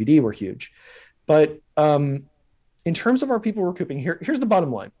VHS and DVD were huge. But in terms of our people recouping, here's the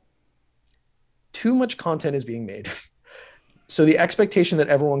bottom line. Too much content is being made. So the expectation that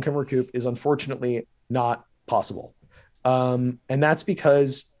everyone can recoup is unfortunately not possible. And that's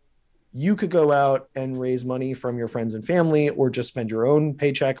because you could go out and raise money from your friends and family, or just spend your own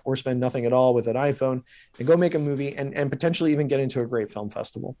paycheck, or spend nothing at all with an iPhone and go make a movie and potentially even get into a great film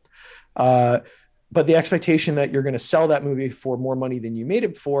festival. But the expectation that you're going to sell that movie for more money than you made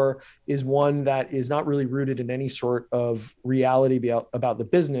it for is one that is not really rooted in any sort of reality about the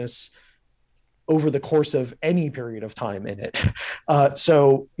business over the course of any period of time in it.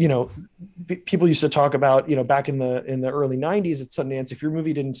 So, people used to talk about, back in the early 90s at Sundance, if your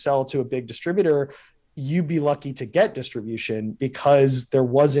movie didn't sell to a big distributor, you'd be lucky to get distribution, because there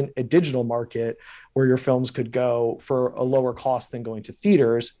wasn't a digital market where your films could go for a lower cost than going to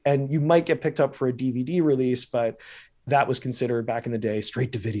theaters. And you might get picked up for a DVD release, but that was considered back in the day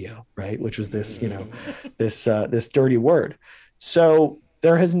straight to video, right? Which was this, this dirty word. So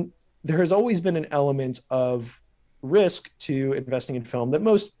there has always been an element of risk to investing in film that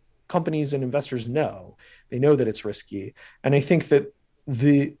most companies and investors know. They know that it's risky. And I think that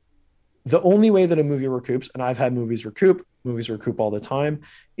the only way that a movie recoups, and I've had movies recoup all the time,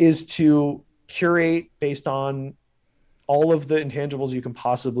 is to curate based on all of the intangibles you can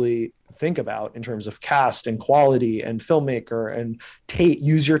possibly think about in terms of cast and quality and filmmaker and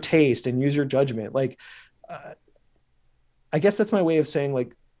use your taste and use your judgment. Like, I guess that's my way of saying,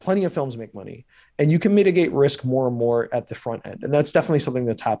 like, plenty of films make money and you can mitigate risk more and more at the front end. And that's definitely something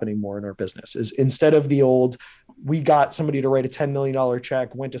that's happening more in our business, is instead of the old, we got somebody to write a $10 million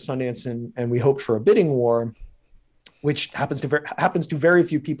check, went to Sundance and we hoped for a bidding war, which happens to very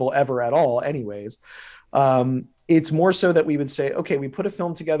few people ever at all anyways. It's more so that we would say, okay, we put a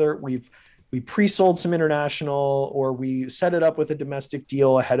film together, we pre-sold some international, or we set it up with a domestic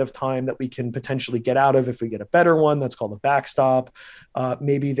deal ahead of time that we can potentially get out of if we get a better one. That's called a backstop.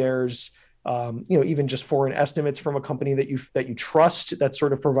 Maybe there's even just foreign estimates from a company that you trust, that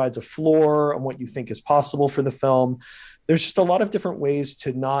sort of provides a floor on what you think is possible for the film. There's just a lot of different ways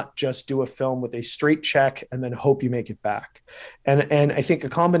to not just do a film with a straight check and then hope you make it back. And I think a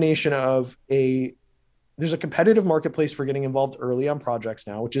combination of there's a competitive marketplace for getting involved early on projects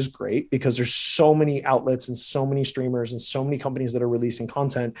now, which is great because there's so many outlets and so many streamers and so many companies that are releasing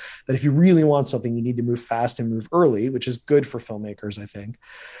content that if you really want something, you need to move fast and move early, which is good for filmmakers, I think.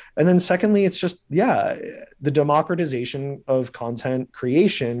 And then secondly, it's just, the democratization of content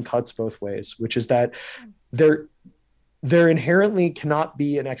creation cuts both ways, which is that there inherently cannot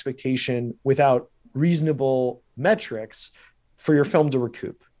be an expectation without reasonable metrics for your film to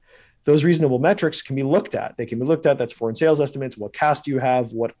recoup. Those reasonable metrics can be looked at. They can be looked at. That's foreign sales estimates, what cast you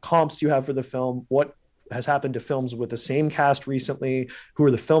have, what comps you have for the film, what has happened to films with the same cast recently, who are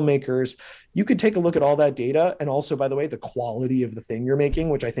the filmmakers. You could take a look at all that data. And also, by the way, the quality of the thing you're making,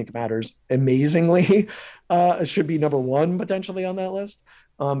 which I think matters amazingly, should be number one potentially on that list,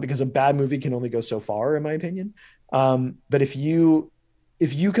 because a bad movie can only go so far, in my opinion. But if you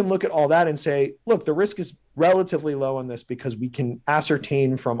can look at all that and say, look, the risk is relatively low on this because we can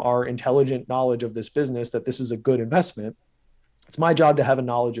ascertain from our intelligent knowledge of this business that this is a good investment. It's my job to have a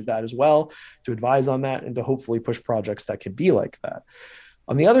knowledge of that as well, to advise on that and to hopefully push projects that can be like that.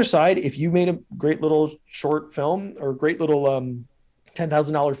 On the other side, if you made a great little short film or a great little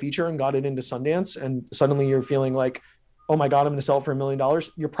 $10,000 feature and got it into Sundance and suddenly you're feeling like, oh my God, I'm going to sell it for $1 million.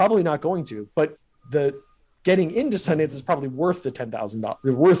 You're probably not going to, but getting into Sundance is probably worth the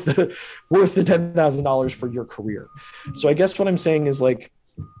 $10,000, worth the $10,000 for your career. So I guess what I'm saying is, like,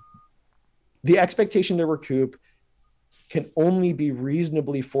 the expectation to recoup can only be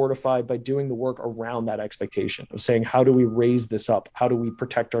reasonably fortified by doing the work around that expectation of saying, how do we raise this up? How do we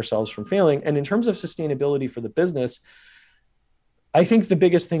protect ourselves from failing? And in terms of sustainability for the business, I think the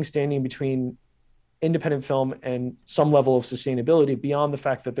biggest thing standing between independent film and some level of sustainability, beyond the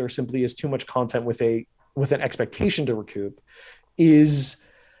fact that there simply is too much content with an expectation to recoup, is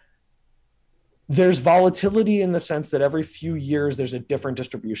there's volatility in the sense that every few years there's a different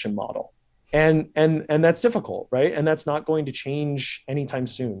distribution model. And that's difficult, right? And that's not going to change anytime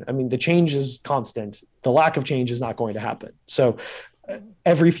soon. I mean, the change is constant. The lack of change is not going to happen. So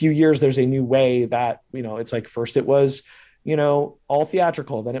every few years there's a new way that, it's like, first it was, all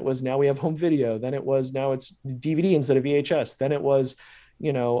theatrical, then it was, now we have home video, then it was, now it's DVD instead of VHS, then it was,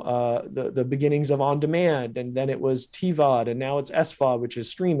 the beginnings of on demand, and then it was TVOD, and now it's SVOD, which is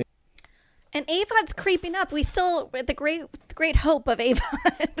streaming. And AVOD's creeping up. We still, the great hope of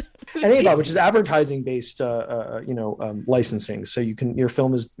AVOD. And AVOD, which is advertising based, licensing. So your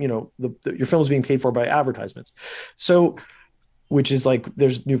film is, your film is being paid for by advertisements. So, which is like,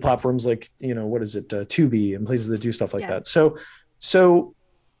 there's new platforms like, Tubi and places that do stuff like that. So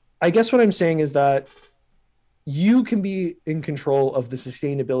I guess what I'm saying is that you can be in control of the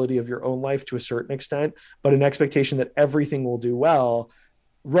sustainability of your own life to a certain extent, but an expectation that everything will do well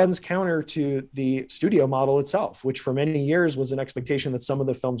runs counter to the studio model itself, which for many years was an expectation that some of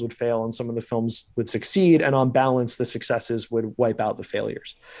the films would fail and some of the films would succeed. And on balance, the successes would wipe out the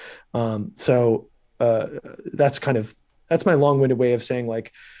failures. That's my long-winded way of saying,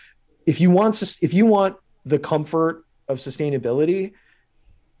 like, if you want the comfort of sustainability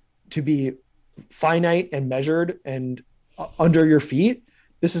to be finite and measured and under your feet,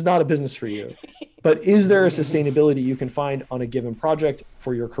 this is not a business for you. But is there a sustainability you can find on a given project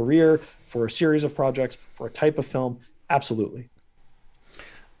for your career, for a series of projects, for a type of film? Absolutely.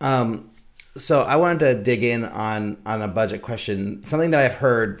 So I wanted to dig in on a budget question, something that I've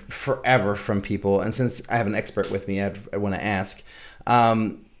heard forever from people. And since I have an expert with me, I want to ask.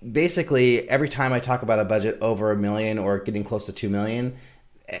 basically every time I talk about a budget over $1 million or getting close to $2 million,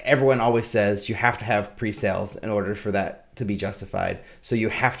 everyone always says you have to have pre-sales in order for that to be justified. So you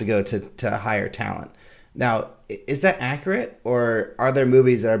have to go to hire talent. Now, is that accurate, or are there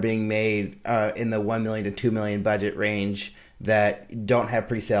movies that are being made in the $1 million to $2 million budget range that don't have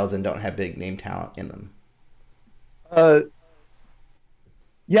pre-sales and don't have big name talent in them?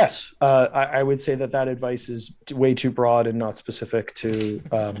 Yes, I would say that advice is way too broad and not specific to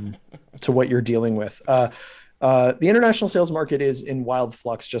what you're dealing with. The international sales market is in wild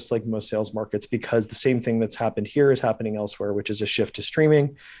flux, just like most sales markets, because the same thing that's happened here is happening elsewhere, which is a shift to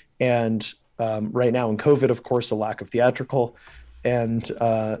streaming. And right now in COVID, of course, a lack of theatrical and,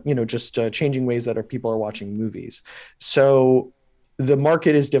 just changing ways that people are watching movies. So the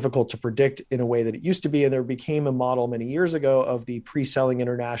market is difficult to predict in a way that it used to be. And there became a model many years ago of the pre-selling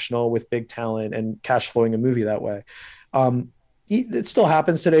international with big talent and cash flowing a movie that way. It still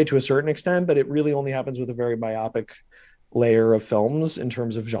happens today to a certain extent, but it really only happens with a very myopic layer of films in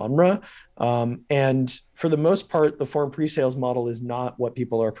terms of genre. And for the most part, the foreign pre-sales model is not what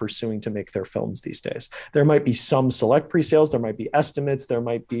people are pursuing to make their films these days. There might be some select pre-sales, there might be estimates, there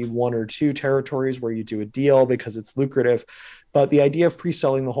might be one or two territories where you do a deal because it's lucrative. But the idea of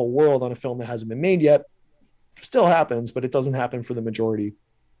pre-selling the whole world on a film that hasn't been made yet still happens, but it doesn't happen for the majority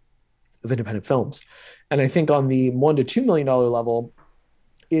of independent films. And I think on the $1 to $2 million level,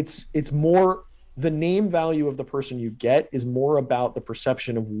 it's more the name value of the person you get is more about the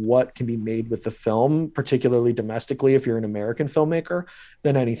perception of what can be made with the film, particularly domestically, if you're an American filmmaker,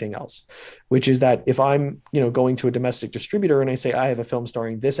 than anything else, which is that if I'm, going to a domestic distributor and I say, I have a film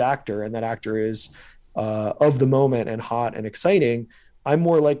starring this actor, and that actor is of the moment and hot and exciting, I'm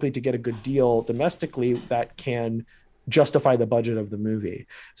more likely to get a good deal domestically that can justify the budget of the movie.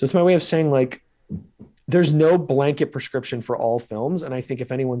 So it's my way of saying, like, there's no blanket prescription for all films. And I think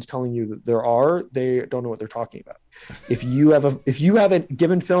if anyone's telling you that there are, they don't know what they're talking about. If you have a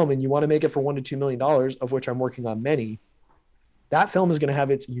given film and you want to make it for $1 to $2 million, of which I'm working on many, that film is going to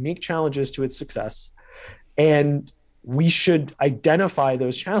have its unique challenges to its success. And we should identify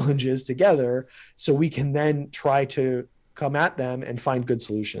those challenges together so we can then try to come at them and find good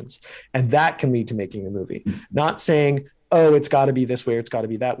solutions. And that can lead to making a movie, not saying, oh, it's got to be this way or it's got to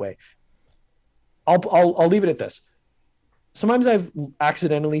be that way. I'll leave it at this. Sometimes I've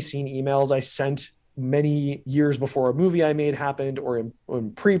accidentally seen emails I sent many years before a movie I made happened, or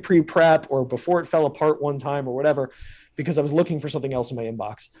in pre-prep, or before it fell apart one time or whatever, because I was looking for something else in my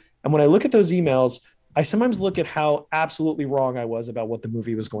inbox. And when I look at those emails, I sometimes look at how absolutely wrong I was about what the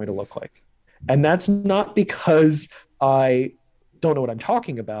movie was going to look like. And that's not because I don't know what I'm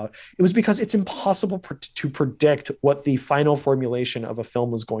talking about. It was because it's impossible to predict what the final formulation of a film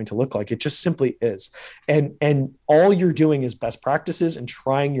was going to look like. It just simply is. And all you're doing is best practices and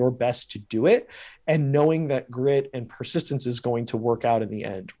trying your best to do it, and knowing that grit and persistence is going to work out in the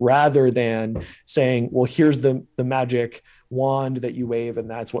end, rather than saying, well, here's the magic wand that you wave and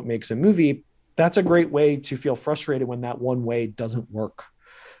that's what makes a movie. That's a great way to feel frustrated when that one way doesn't work.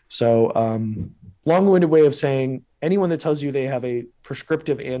 So long-winded way of saying, anyone that tells you they have a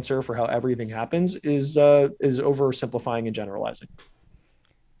prescriptive answer for how everything happens is oversimplifying and generalizing.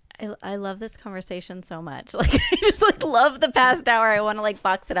 I love this conversation so much. Like, I just love the past hour. I want to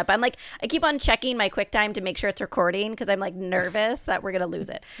box it up. I keep on checking my QuickTime to make sure it's recording, because I'm nervous that we're going to lose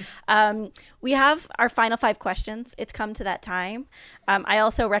it. We have our final 5 questions. It's come to that time. I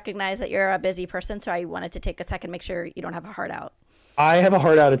also recognize that you're a busy person, so I wanted to take a second, make sure you don't have a heart out. I have a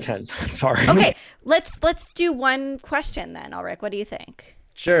heart out of 10. Sorry. Okay, let's do one question then, Alrik. What do you think?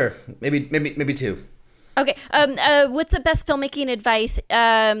 Sure, maybe 2. Okay. What's the best filmmaking advice?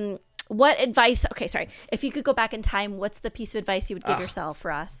 What advice? Okay, sorry. If you could go back in time, what's the piece of advice you would give yourself,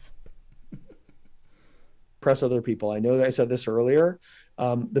 Ross? Press other people. I know that I said this earlier.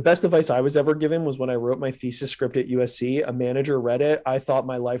 The best advice I was ever given was when I wrote my thesis script at USC. A manager read it. I thought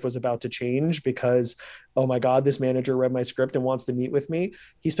my life was about to change because, oh my God, this manager read my script and wants to meet with me.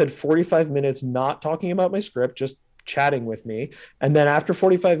 He spent 45 minutes not talking about my script, just chatting with me. And then after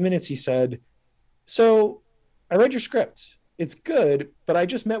 45 minutes, he said, so I read your script. It's good, but I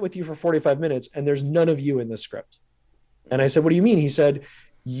just met with you for 45 minutes and there's none of you in the script. And I said, what do you mean? He said,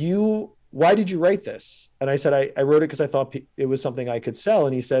 why did you write this? And I said, I wrote it because I thought it was something I could sell.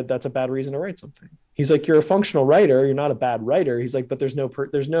 And he said, that's a bad reason to write something. He's like, you're a functional writer. You're not a bad writer. He's like, but there's no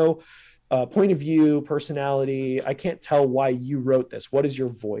point of view, personality. I can't tell why you wrote this. What is your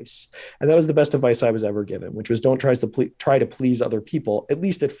voice? And that was the best advice I was ever given, which was don't try to please other people, at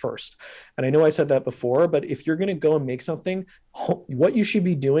least at first. And I know I said that before, but if you're going to go and make something, what you should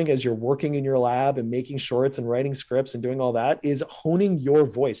be doing as you're working in your lab and making shorts and writing scripts and doing all that is honing your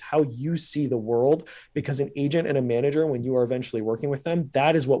voice, how you see the world, because an agent and a manager, when you are eventually working with them,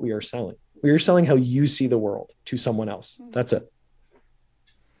 that is what we are selling. We are selling how you see the world to someone else. That's it.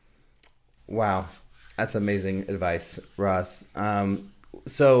 Wow. That's amazing advice, Ross.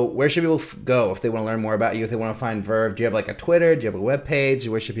 So where should people go if they want to learn more about you, if they want to find Verve? Do you have like a Twitter? Do you have a web page?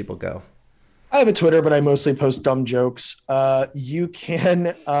 Where should people go? I have a Twitter, but I mostly post dumb jokes. You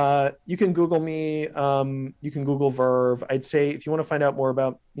can Google me. You can Google Verve. I'd say if you want to find out more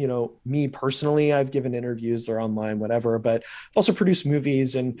about, me personally, I've given interviews, they're online, whatever, but I've also produced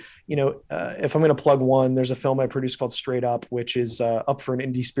movies. And, if I'm going to plug one, there's a film I produced called Straight Up, which is up for an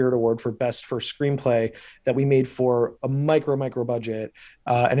Indie Spirit Award for Best First Screenplay that we made for a micro budget.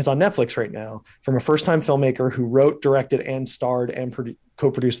 And it's on Netflix right now, from a first-time filmmaker who wrote, directed, and starred and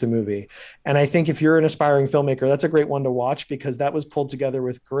co-produced the movie. And I think if you're an aspiring filmmaker, that's a great one to watch, because that was pulled together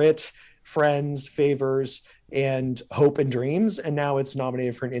with grit, friends, favors, and hope and dreams. And now it's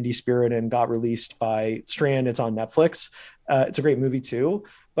nominated for an Indie Spirit and got released by Strand. It's on Netflix. It's a great movie too.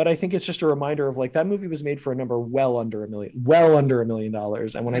 But I think it's just a reminder of like, that movie was made for a number well under $1 million.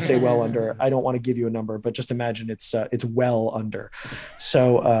 And when I say well under, I don't want to give you a number, but just imagine it's well under.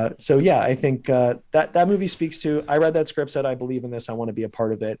 So yeah, I think that movie speaks to, I read that script, said, I believe in this, I want to be a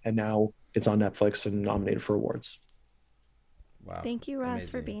part of it. And now it's on Netflix and nominated for awards. Wow. Thank you, Ross,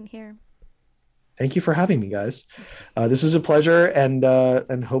 for being here. Thank you for having me, guys. This is a pleasure, and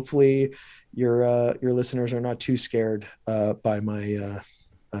hopefully your listeners are not too scared by my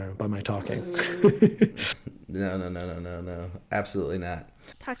talking. No, absolutely not.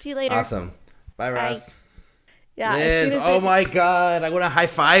 Talk to you later. Awesome. Bye, Ross. Bye. Yeah, Liz, my God, I want to high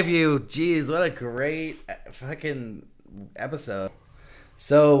five you. Jeez, what a great fucking episode.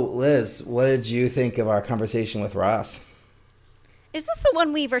 So, Liz, what did you think of our conversation with Ross? Is this the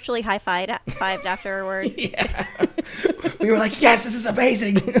one we virtually high-fived afterward? Yeah. We were like, yes, this is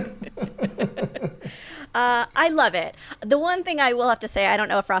amazing. I love it. The one thing I will have to say, I don't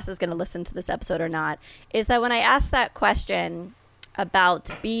know if Ross is going to listen to this episode or not, is that when I asked that question about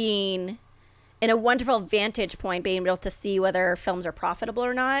being in a wonderful vantage point, being able to see whether films are profitable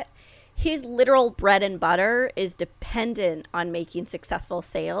or not, his literal bread and butter is dependent on making successful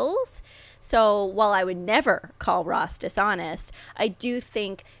sales. So while I would never call Ross dishonest, I do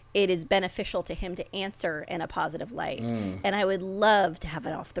think it is beneficial to him to answer in a positive light. And I would love to have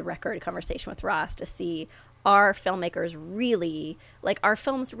an off-the-record conversation with Ross to see, are filmmakers really, are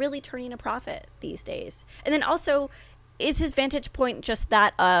films really turning a profit these days? And then also, is his vantage point just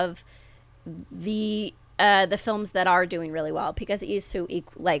that of the films that are doing really well, because he is so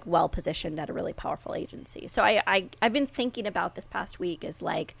well positioned at a really powerful agency? So I've been thinking about this past week is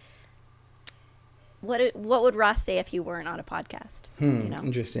what would Ross say if you weren't on a podcast?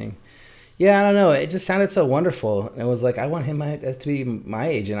 Interesting. Yeah, I don't know. It just sounded so wonderful. It was like, I want him as to be my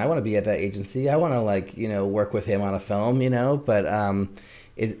agent. I want to be at that agency. I want to work with him on a film, but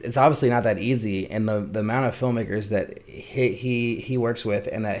it's obviously not that easy. And the amount of filmmakers that he works with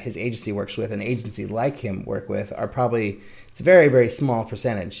and that his agency works with, and agency like him work with, are probably, it's a very, very small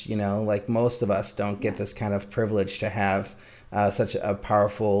percentage. Most of us don't get this kind of privilege to have such a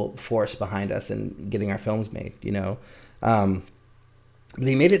powerful force behind us and getting our films made, But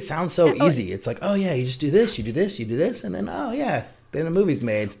he made it sound so easy. It's like, oh yeah, you just do this, you do this, you do this, and then, oh yeah, then a movie's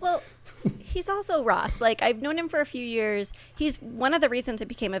made. Well, he's also Ross. I've known him for a few years. He's one of the reasons I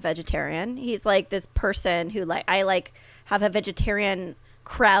became a vegetarian. He's this person who I have a vegetarian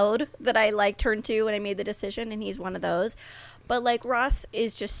crowd that I turn to when I made the decision, and he's one of those. But Ross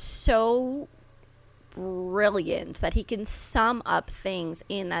is just so brilliant that he can sum up things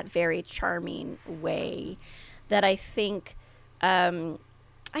in that very charming way that I think I feel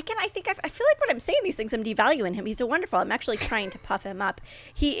like when I'm saying these things, I'm devaluing him. He's so wonderful. I'm actually trying to puff him up.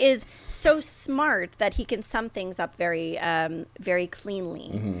 He is so smart that he can sum things up very, very cleanly.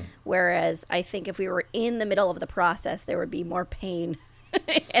 Mm-hmm. Whereas I think if we were in the middle of the process, there would be more pain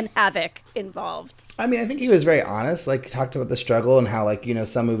and havoc involved. I mean, I think he was very honest. Talked about the struggle and how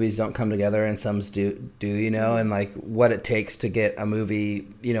some movies don't come together and some do, and what it takes to get a movie,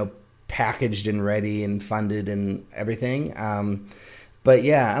 packaged and ready and funded and everything. But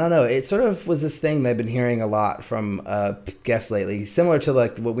yeah, I don't know. It sort of was this thing that I've been hearing a lot from guests lately, similar to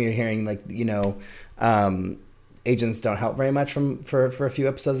what we were hearing, agents don't help very much for a few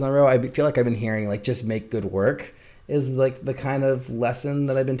episodes in a row. I feel like I've been hearing just make good work is like the kind of lesson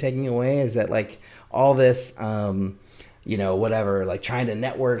that I've been taking away, is that like all this, whatever, like trying to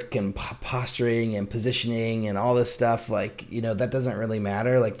network and posturing and positioning and all this stuff, like, that doesn't really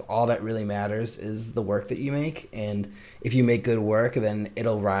matter. Like all that really matters is the work that you make. And if you make good work, then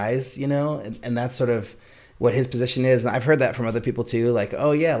it'll rise, and that's sort of what his position is. And I've heard that from other people too. Like,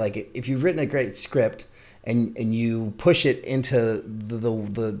 oh yeah, like if you've written a great script and you push it into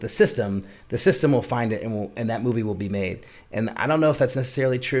the system will find it and that movie will be made. And I don't know if that's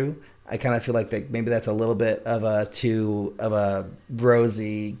necessarily true. I kind of feel like that maybe that's a little bit of a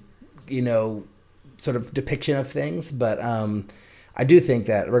rosy, sort of depiction of things. But I do think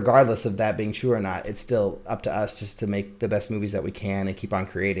that regardless of that being true or not, it's still up to us just to make the best movies that we can and keep on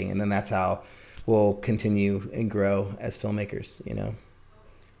creating. And then that's how we'll continue and grow as filmmakers,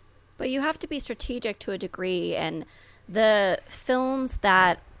 But you have to be strategic to a degree. And the films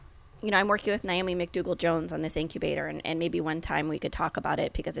that, I'm working with Naomi McDougall-Jones on this incubator, and maybe one time we could talk about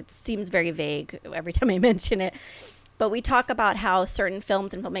it because it seems very vague every time I mention it. But we talk about how certain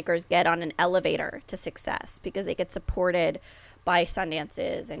films and filmmakers get on an elevator to success because they get supported by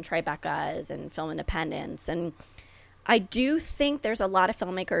Sundances and Tribecas and Film Independence. And I do think there's a lot of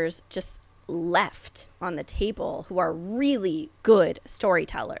filmmakers just left on the table who are really good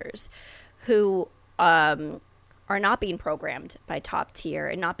storytellers who are not being programmed by top tier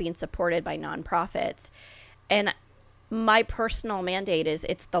and not being supported by nonprofits. And my personal mandate is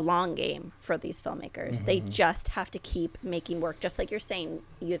it's the long game for these filmmakers. Mm-hmm. They just have to keep making work. Just like you're saying,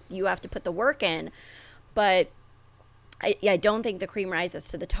 you have to put the work in. But I don't think the cream rises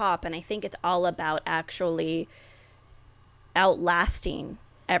to the top. And I think it's all about actually outlasting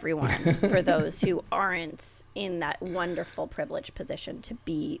everyone for those who aren't in that wonderful privileged position to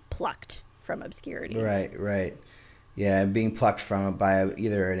be plucked from obscurity. Right. Yeah, being plucked from by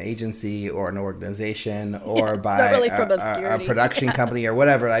either an agency or an organization or by really a production company or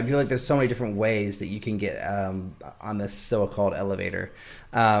whatever. I feel like there's so many different ways that you can get on this so-called elevator.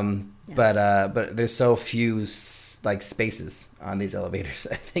 But there's so few spaces on these elevators,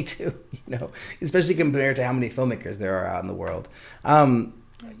 I think, too, especially compared to how many filmmakers there are out in the world.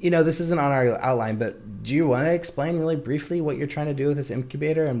 This isn't on our outline, but do you want to explain really briefly what you're trying to do with this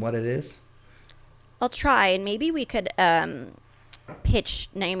incubator and what it is? I'll try, and maybe we could pitch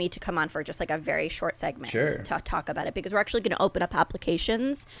Naomi to come on for just like a very short segment to talk about it, because we're actually going to open up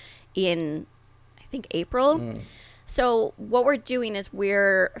applications in, I think, April. So what we're doing is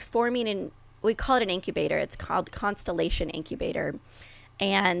we're forming we call it an incubator. It's called Constellation Incubator.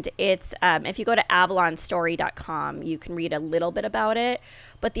 And it's, if you go to avalonstory.com, you can read a little bit about it.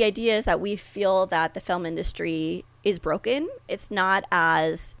 But the idea is that we feel that the film industry is broken. It's not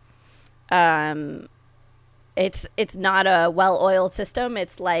as... it's not a well-oiled system.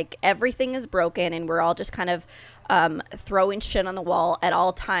 It's like everything is broken and we're all just kind of throwing shit on the wall at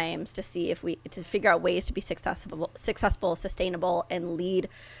all times to see to figure out ways to be successful, sustainable, and lead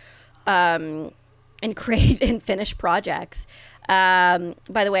and create and finish projects.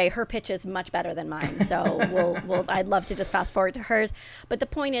 By the way, her pitch is much better than mine, so I'd love to just fast forward to hers. But the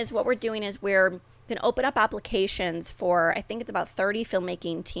point is, what we're doing is we're going to open up applications for, I think it's about 30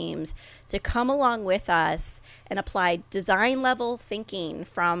 filmmaking teams to come along with us and apply design level thinking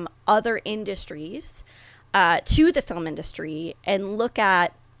from other industries to the film industry and look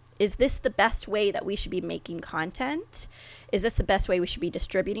at, is this the best way that we should be making content? Is this the best way we should be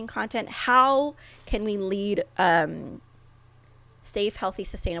distributing content? How can we lead safe, healthy,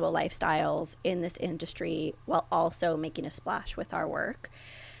 sustainable lifestyles in this industry while also making a splash with our work?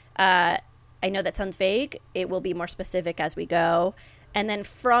 I know that sounds vague. It will be more specific as we go. And then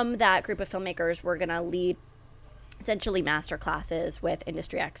from that group of filmmakers, we're going to lead essentially master classes with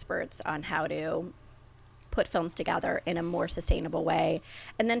industry experts on how to put films together in a more sustainable way.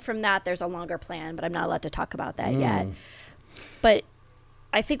 And then from that, there's a longer plan, but I'm not allowed to talk about that yet. But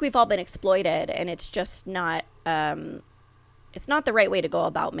I think we've all been exploited, and it's just not it's not the right way to go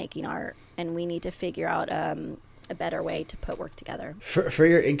about making art, and we need to figure out a better way to put work together. For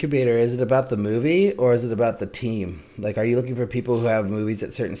your incubator, is it about the movie or is it about the team? Like, are you looking for people who have movies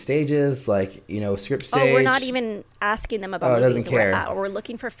at certain stages, like, script stage? Oh, we're not even asking them about movies. Doesn't care. We're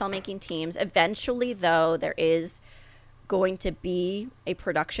looking for filmmaking teams. Eventually, though, there is going to be a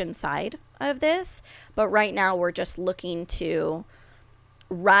production side of this. But right now, we're just looking to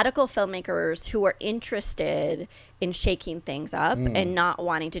radical filmmakers who are interested in shaking things up and not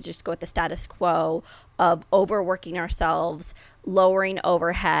wanting to just go with the status quo of overworking ourselves, lowering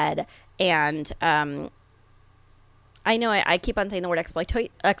overhead, and I know I keep on saying the word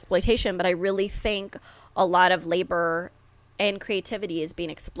exploitation, but I really think a lot of labor and creativity is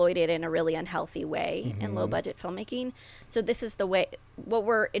being exploited in a really unhealthy way in low budget filmmaking. So this is the way, what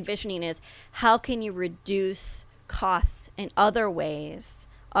we're envisioning is how can you reduce costs in other ways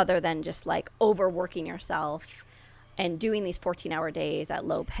other than just like overworking yourself and doing these 14-hour days at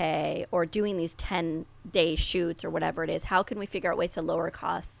low pay or doing these 10-day shoots or whatever it is. How can we figure out ways to lower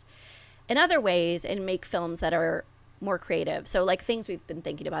costs in other ways and make films that are more creative? So like things we've been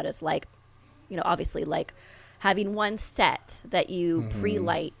thinking about is like, you know, obviously like having one set that you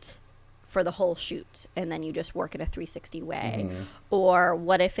pre-light for the whole shoot and then you just work in a 360 way. Or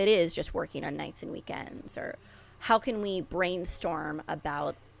what if it is just working on nights and weekends? Or how can we brainstorm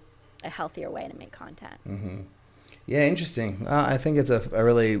about a healthier way to make content? Yeah, interesting. I think it's a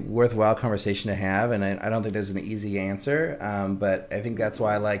really worthwhile conversation to have, and I don't think there's an easy answer, but I think that's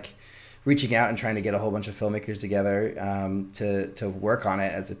why I like reaching out and trying to get a whole bunch of filmmakers together to work on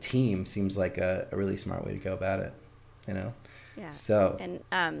it as a team seems like a really smart way to go about it, you know? Yeah. So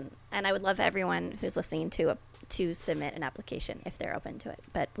and I would love everyone who's listening to submit an application if they're open to it,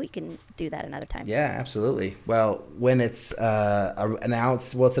 but we can do that another time. Yeah, absolutely. Well, when it's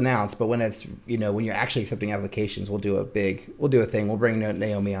announced, it's announced, but when it's, you know, when you're actually accepting applications, we'll do a thing. We'll bring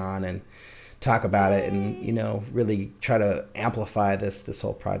Naomi on and talk about it and, you know, really try to amplify this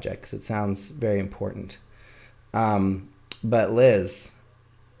whole project because it sounds very important. But Liz,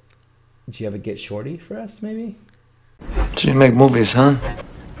 do you have a Get Shorty for us maybe? So you make movies, huh?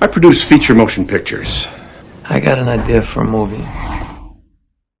 I produce feature motion pictures. I got an idea for a movie.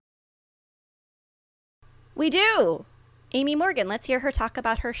 We do. Aimee Morgan, let's hear her talk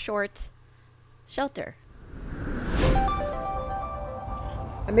about her short, Shelter.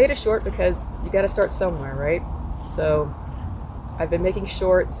 I made a short because you got to start somewhere, right? So I've been making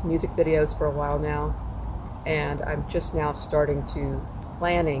shorts, music videos for a while now, and I'm just now starting to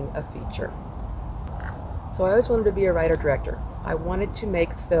planning a feature. So I always wanted to be a writer-director. I wanted to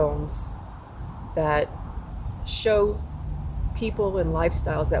make films that show people and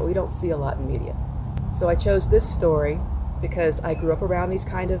lifestyles that we don't see a lot in media. So I chose this story because I grew up around these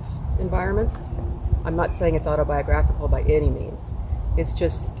kind of environments. I'm not saying it's autobiographical by any means. It's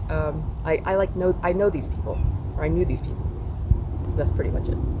just I know these people, or I knew these people. That's pretty much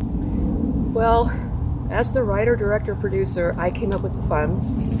it. Well, as the writer, director, producer, I came up with the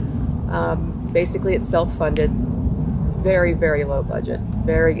funds. Basically, it's self-funded, very, very low budget,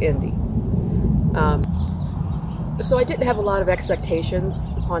 very indie. So I didn't have a lot of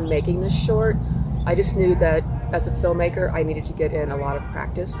expectations on making this short. I just knew that as a filmmaker, I needed to get in a lot of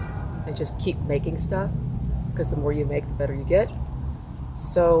practice and just keep making stuff, because the more you make, the better you get.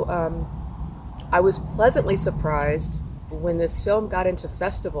 So I was pleasantly surprised when this film got into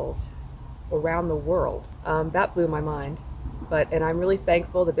festivals around the world. That blew my mind. And I'm really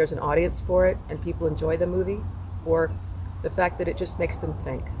thankful that there's an audience for it and people enjoy the movie, or the fact that it just makes them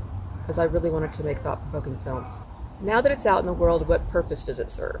think, because I really wanted to make thought-provoking films. Now that it's out in the world, what purpose does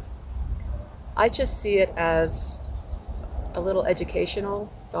it serve? I just see it as a little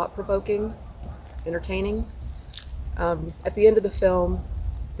educational, thought-provoking, entertaining. At the end of the film,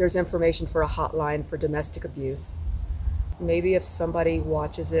 there's information for a hotline for domestic abuse. Maybe if somebody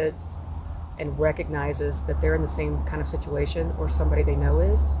watches it and recognizes that they're in the same kind of situation, or somebody they know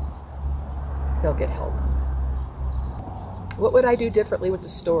is, they'll get help. What would I do differently with the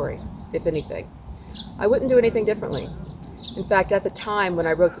story, if anything? I wouldn't do anything differently. In fact, at the time when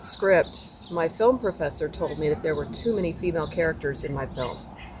I wrote the script, my film professor told me that there were too many female characters in my film,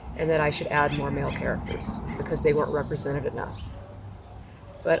 and that I should add more male characters because they weren't represented enough.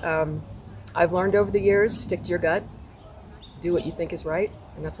 But I've learned over the years, stick to your gut, do what you think is right,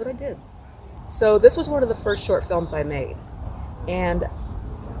 and that's what I did. So this was one of the first short films I made, and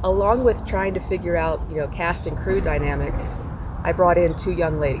along with trying to figure out, cast and crew dynamics, I brought in 2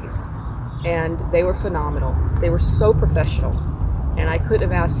 young ladies, and they were phenomenal. They were so professional, and I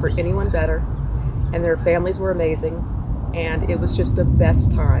couldn't have asked for anyone better, and their families were amazing, and it was just the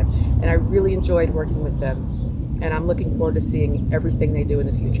best time, and I really enjoyed working with them, and I'm looking forward to seeing everything they do in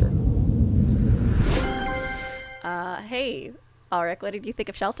the future. Hey, Alrik, what did you think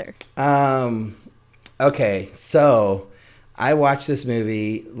of Shelter? Okay, so I watched this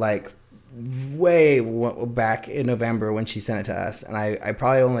movie like way back in November when she sent it to us, and I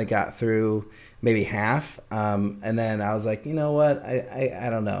probably only got through maybe half, and then I was like, you know what, I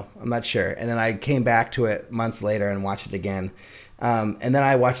don't know, I'm not sure, and then I came back to it months later and watched it again, and then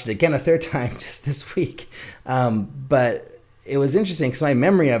I watched it again a third time just this week, but it was interesting because my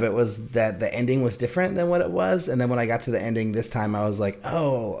memory of it was that the ending was different than what it was, and then when I got to the ending this time, I was like,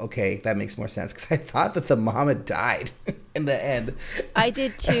 oh, okay, that makes more sense, because I thought that the mom had died in the end. I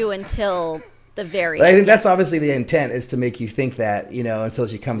did too, until the very But I think end. that's obviously the intent, is to make you think that, until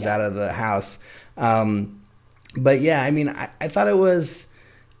she comes out of the house. But yeah, I mean, I thought it was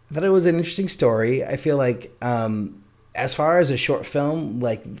an interesting story. I feel like as far as a short film,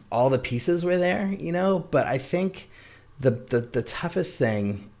 like all the pieces were there, but I think the toughest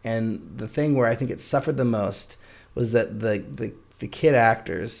thing, and the thing where I think it suffered the most, was that the kid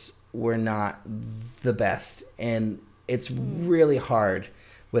actors were not the best. And it's really hard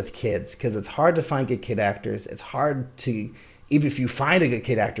with kids, because it's hard to find good kid actors. It's hard to, even if you find a good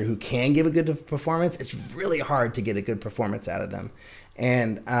kid actor who can give a good performance, it's really hard to get a good performance out of them.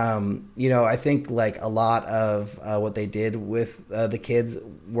 And, I think like a lot of what they did with the kids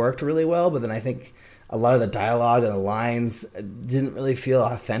worked really well, but then I think a lot of the dialogue and the lines didn't really feel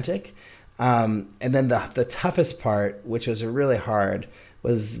authentic. And then the toughest part, which was really hard,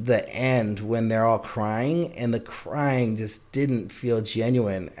 was the end, when they're all crying, and the crying just didn't feel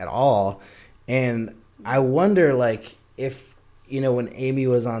genuine at all. And I wonder, like, if, when Aimee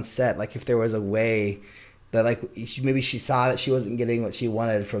was on set, like if there was a way that, like, maybe she saw that she wasn't getting what she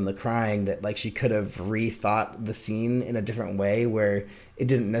wanted from the crying, that like she could have rethought the scene in a different way, where it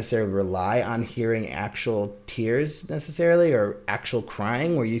didn't necessarily rely on hearing actual tears necessarily, or actual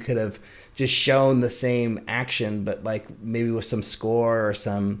crying, where you could have just shown the same action, but like maybe with some score or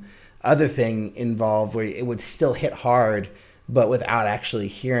some other thing involved, where it would still hit hard, but without actually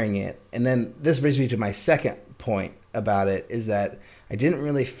hearing it. And then this brings me to my second point about it, is that I didn't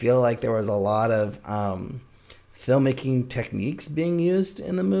really feel like there was a lot of filmmaking techniques being used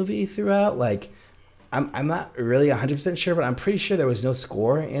in the movie throughout. Like, I'm not really 100% sure, but I'm pretty sure there was no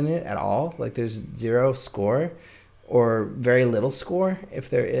score in it at all. Like, there's zero score, or very little score if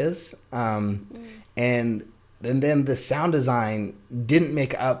there is. And then the sound design didn't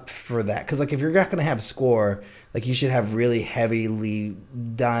make up for that. Because like if you're not going to have score, like you should have really heavily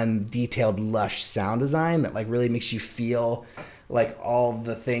done, detailed, lush sound design that like really makes you feel like all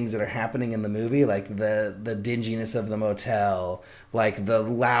the things that are happening in the movie, like the dinginess of the motel, like the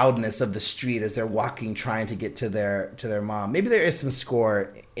loudness of the street as they're walking, trying to get to their mom. Maybe there is some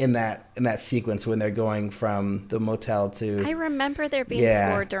score in that sequence when they're going from the motel to. I remember there being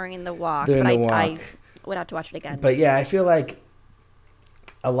score during the walk, I would have to watch it again. But yeah, I feel like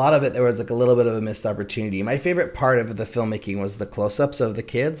a lot of it, there was like a little bit of a missed opportunity. My favorite part of the filmmaking was the close-ups of the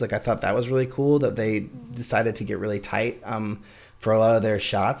kids. Like I thought that was really cool that they decided to get really tight for a lot of their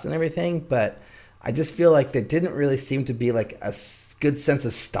shots and everything. But I just feel like there didn't really seem to be like a good sense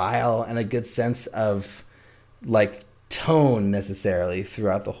of style and a good sense of like tone necessarily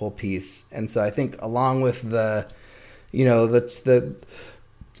throughout the whole piece. And so I think along with the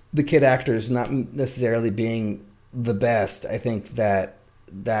kid actors not necessarily being the best, I think that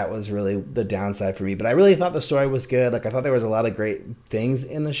was really the downside for me. But I really thought the story was good. Like I thought there was a lot of great things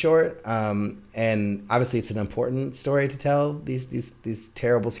in the short. And obviously it's an important story to tell, these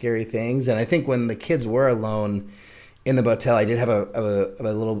terrible, scary things. And I think when the kids were alone in the motel, I did have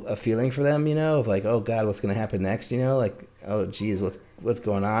a feeling for them, of like, oh God, what's going to happen next? Like, oh geez, what's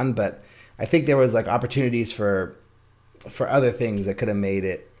going on? But I think there was like opportunities for other things that could have made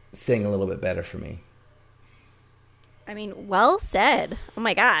it sing a little bit better for me. I mean, well said. Oh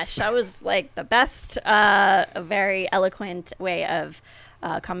my gosh, that was like the best, a very eloquent way of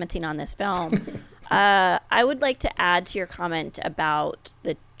commenting on this film. I would like to add to your comment about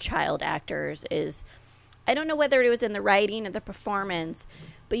the child actors is, I don't know whether it was in the writing or the performance,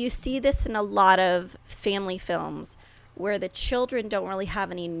 but you see this in a lot of family films where the children don't really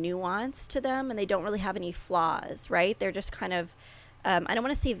have any nuance to them and they don't really have any flaws, right? They're just kind of, I don't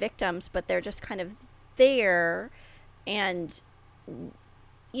want to say victims, but they're just kind of there. And,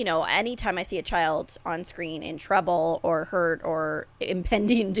 anytime I see a child on screen in trouble or hurt or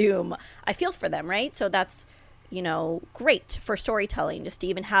impending doom, I feel for them, right? So that's, great for storytelling, just to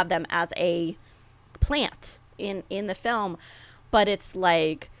even have them as a plant in the film. But it's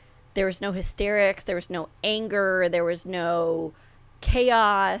like there was no hysterics, there was no anger, there was no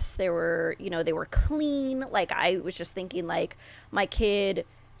chaos. They were clean. Like I was just thinking like my kid,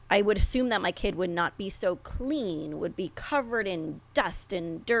 I would assume that my kid would not be so clean, would be covered in dust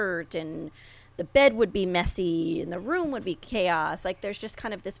and dirt, and the bed would be messy and the room would be chaos. Like there's just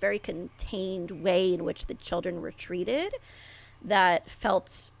kind of this very contained way in which the children were treated that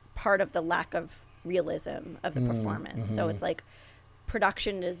felt part of the lack of realism of the performance. Mm-hmm. So it's like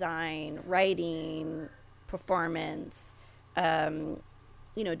production design, writing, performance,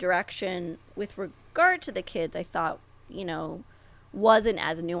 direction. With regard to the kids, I thought, wasn't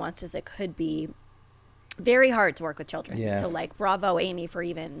as nuanced as it could be. Very hard to work with children. Yeah. So like bravo Aimee for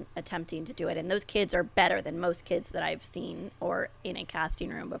even attempting to do it. And those kids are better than most kids that I've seen or in a casting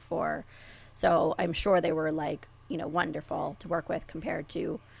room before. So I'm sure they were like, wonderful to work with compared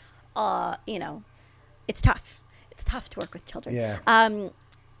to, it's tough. It's tough to work with children. Yeah.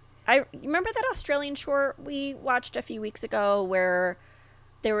 I remember that Australian short we watched a few weeks ago where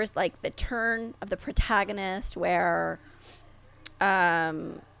there was like the turn of the protagonist where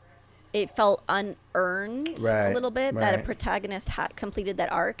it felt unearned a little bit that a protagonist had completed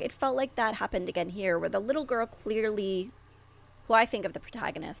that arc. It felt like that happened again here where the little girl clearly, who I think of the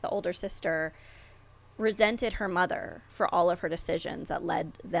protagonist, the older sister, resented her mother for all of her decisions that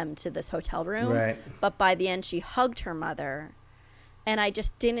led them to this hotel room. Right. But by the end, she hugged her mother. And I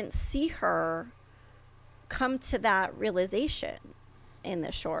just didn't see her come to that realization in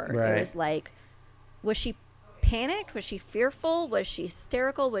the short. Right. It was like, was she panicked? Was she fearful? Was she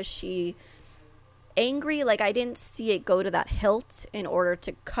hysterical? Was she angry? Like, I didn't see it go to that hilt in order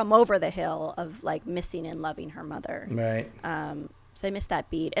to come over the hill of like missing and loving her mother. Right. So I missed that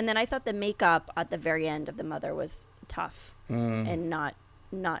beat. And then I thought the makeup at the very end of the mother was tough and not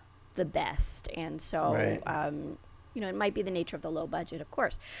the best. And so, it might be the nature of the low budget, of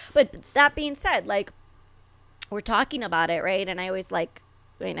course. But that being said, like, we're talking about it, right? And I always like,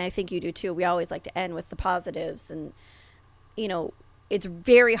 and I think you do too, we always like to end with the positives. And, it's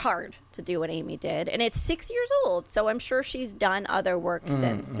very hard to do what Aimee did. And it's 6 years old, so I'm sure she's done other work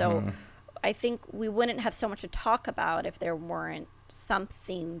since. So I think we wouldn't have so much to talk about if there weren't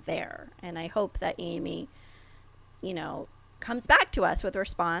something there. And I hope that Aimee, comes back to us with a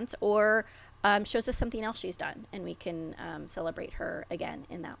response or shows us something else she's done, and we can celebrate her again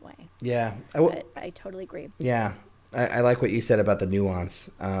in that way. Yeah. But I totally agree. Yeah. I like what you said about the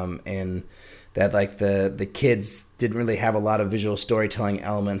nuance, and that like the kids didn't really have a lot of visual storytelling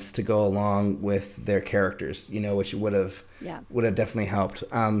elements to go along with their characters, which would have definitely helped.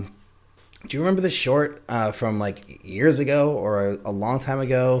 Do you remember the short from like years ago or a long time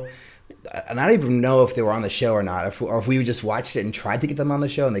ago? And I don't even know if they were on the show or not, or if we just watched it and tried to get them on the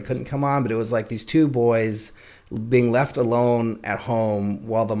show and they couldn't come on. But it was like these two boys being left alone at home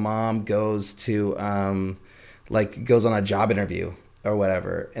while the mom goes to goes on a job interview or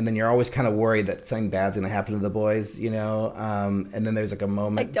whatever. And then you're always kind of worried that something bad's going to happen to the boys, and then there's like a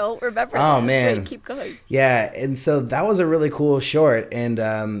moment. I don't remember. Oh, that. man. Wait, keep going. Yeah. And so that was a really cool short. And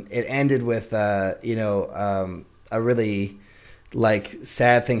it ended with, a really like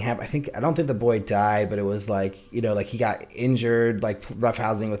sad thing happened. I don't think the boy died, but it was like, like he got injured, like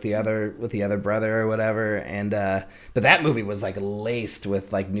roughhousing with the other brother or whatever. And but that movie was like laced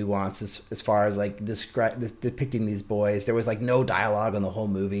with like nuances as far as like depicting these boys. There was like no dialogue in the whole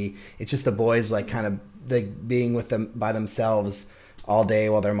movie. It's just the boys like kind of like being with them by themselves all day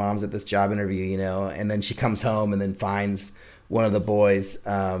while their mom's at this job interview, and then she comes home and then finds one of the boys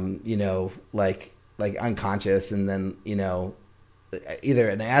like unconscious, and then either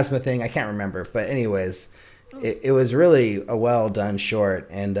an asthma thing, I can't remember, but anyways, it was really a well done short,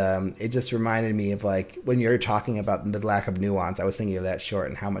 and it just reminded me of like when you're talking about the lack of nuance, I was thinking of that short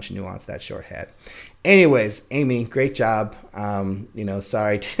and how much nuance that short had. Anyways, Aimee, great job.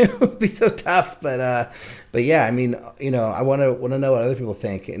 Sorry to be so tough, but yeah, I mean, I want to know what other people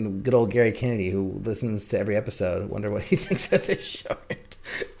think. And good old Gary Kennedy, who listens to every episode, wonder what he thinks of this short.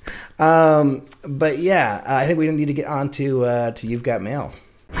 But yeah, I think we need to get on to You've Got Mail.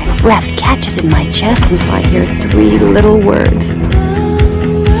 My breath catches in my chest until I hear three little words.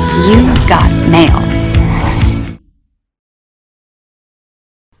 You've got mail.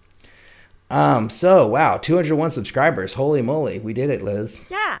 So wow, 201 subscribers. Holy moly, we did it, Liz.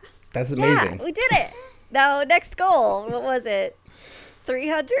 Yeah. That's amazing. Yeah, we did it. Now, next goal, what was it?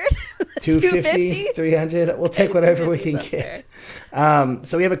 300? 250, 300. We'll take whatever we can get.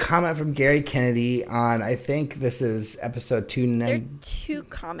 So we have a comment from Gary Kennedy on, I think this is episode 290. There are two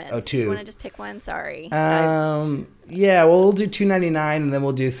comments. Oh, two. Do you want to just pick one? Sorry. Yeah, well, we'll do 299 and then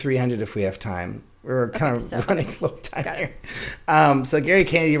we'll do 300 if we have time. We're kind of running low time here. So Gary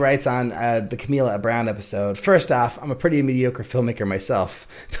Kennedy writes on the Camila Brown episode, first off, I'm a pretty mediocre filmmaker myself,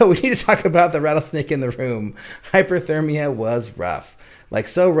 but we need to talk about the rattlesnake in the room. Hyperthermia was rough. Like,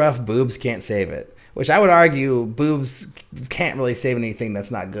 so rough, boobs can't save it. Which I would argue boobs can't really save anything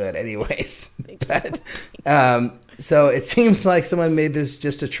that's not good anyways. But so it seems like someone made this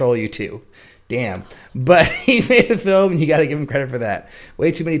just to troll you too. Damn. But he made a film, and you got to give him credit for that.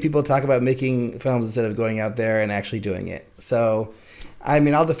 Way too many people talk about making films instead of going out there and actually doing it. So, I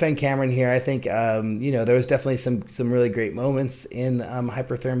mean, I'll defend Cameron here. I think, there was definitely some really great moments in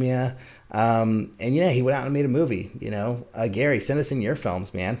Hyperthermia. And, yeah, he went out and made a movie, Gary, send us in your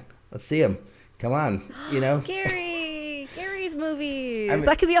films, man. Let's see them. Come on, Gary's movies. I mean,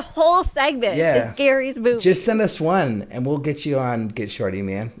 that could be a whole segment. Yeah. Is Gary's movies. Just send us one, and we'll get you on Get Shorty,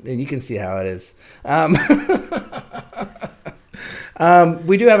 man. And you can see how it is.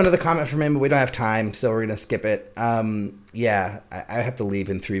 We do have another comment from him, but we don't have time, so we're going to skip it. Yeah, I have to leave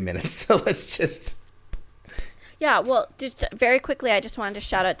in 3 minutes, so let's just... Yeah, well, just very quickly, I just wanted to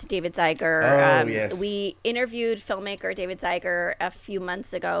shout out to David Zeiger. Yes. We interviewed filmmaker David Zeiger a few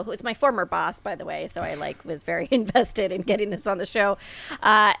months ago, who is my former boss, by the way, so I was very invested in getting this on the show.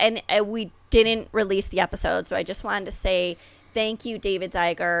 And we didn't release the episode, so I just wanted to say thank you, David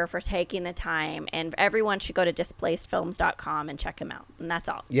Zeiger, for taking the time, and everyone should go to displacedfilms.com and check him out, and that's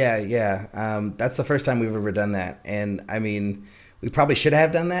all. Yeah. That's the first time we've ever done that, and I mean... We probably should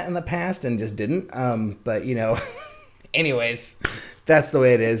have done that in the past and just didn't. But, anyways, that's the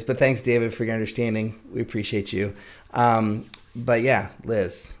way it is. But thanks, David, for your understanding. We appreciate you. But, yeah,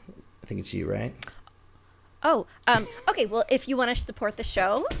 Liz, I think it's you, right? Oh, okay. Well, if you want to support the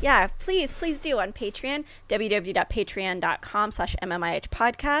show, yeah, please do on Patreon, www.patreon.com/MMIH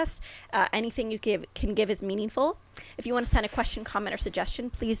podcast. Anything you can give is meaningful. If you want to send a question, comment, or suggestion,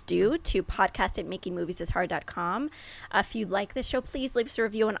 please do to podcast@makingmoviesishard.com. If you like this show, please leave us a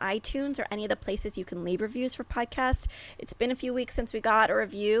review on iTunes or any of the places you can leave reviews for podcasts. It's been a few weeks since we got a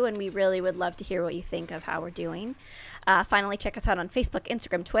review, and we really would love to hear what you think of how we're doing. Finally, check us out on Facebook,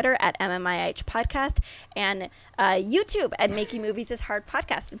 Instagram, Twitter at MMIH Podcast, and YouTube at Making Movies is Hard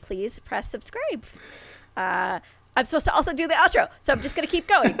Podcast. And please press subscribe. I'm supposed to also do the outro, so I'm just going to keep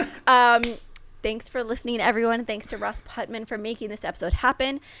going. Thanks for listening, everyone. Thanks to Ross Putman for making this episode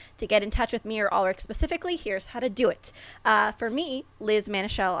happen. To get in touch with me or Alrik specifically, here's how to do it. For me, Liz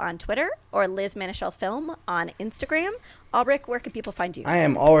Manischel on Twitter or Liz Manischel Film on Instagram. Alrik, where can people find you? I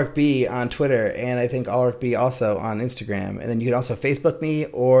am Alrik B on Twitter, and I think Alrik B also on Instagram. And then you can also Facebook me,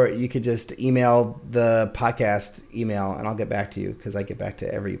 or you could just email the podcast email, and I'll get back to you because I get back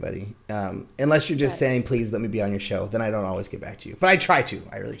to everybody. Unless you're just saying, please let me be on your show, then I don't always get back to you. But I try to.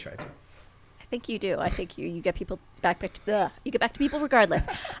 I really try to. I think you do. I think you get people back to you get back to people regardless.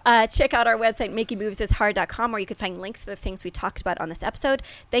 Check out our website, makingmoviesishard.com, where you can find links to the things we talked about on this episode.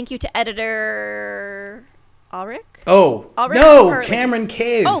 Thank you to editor Alrik. Alrik no, Cameron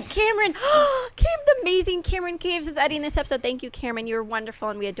Caves. Oh, Cameron. The amazing Cameron Caves is editing this episode. Thank you, Cameron. You're wonderful,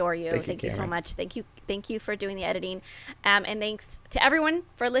 and we adore you. Thank you so much. Thank you for doing the editing. And thanks to everyone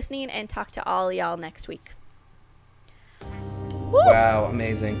for listening, and talk to all y'all next week. Woo! Wow,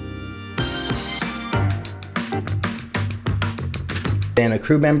 amazing. Been a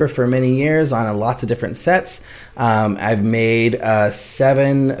crew member for many years on lots of different sets. I've made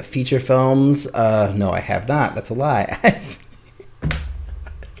 7 feature films. No, I have not. That's a lie.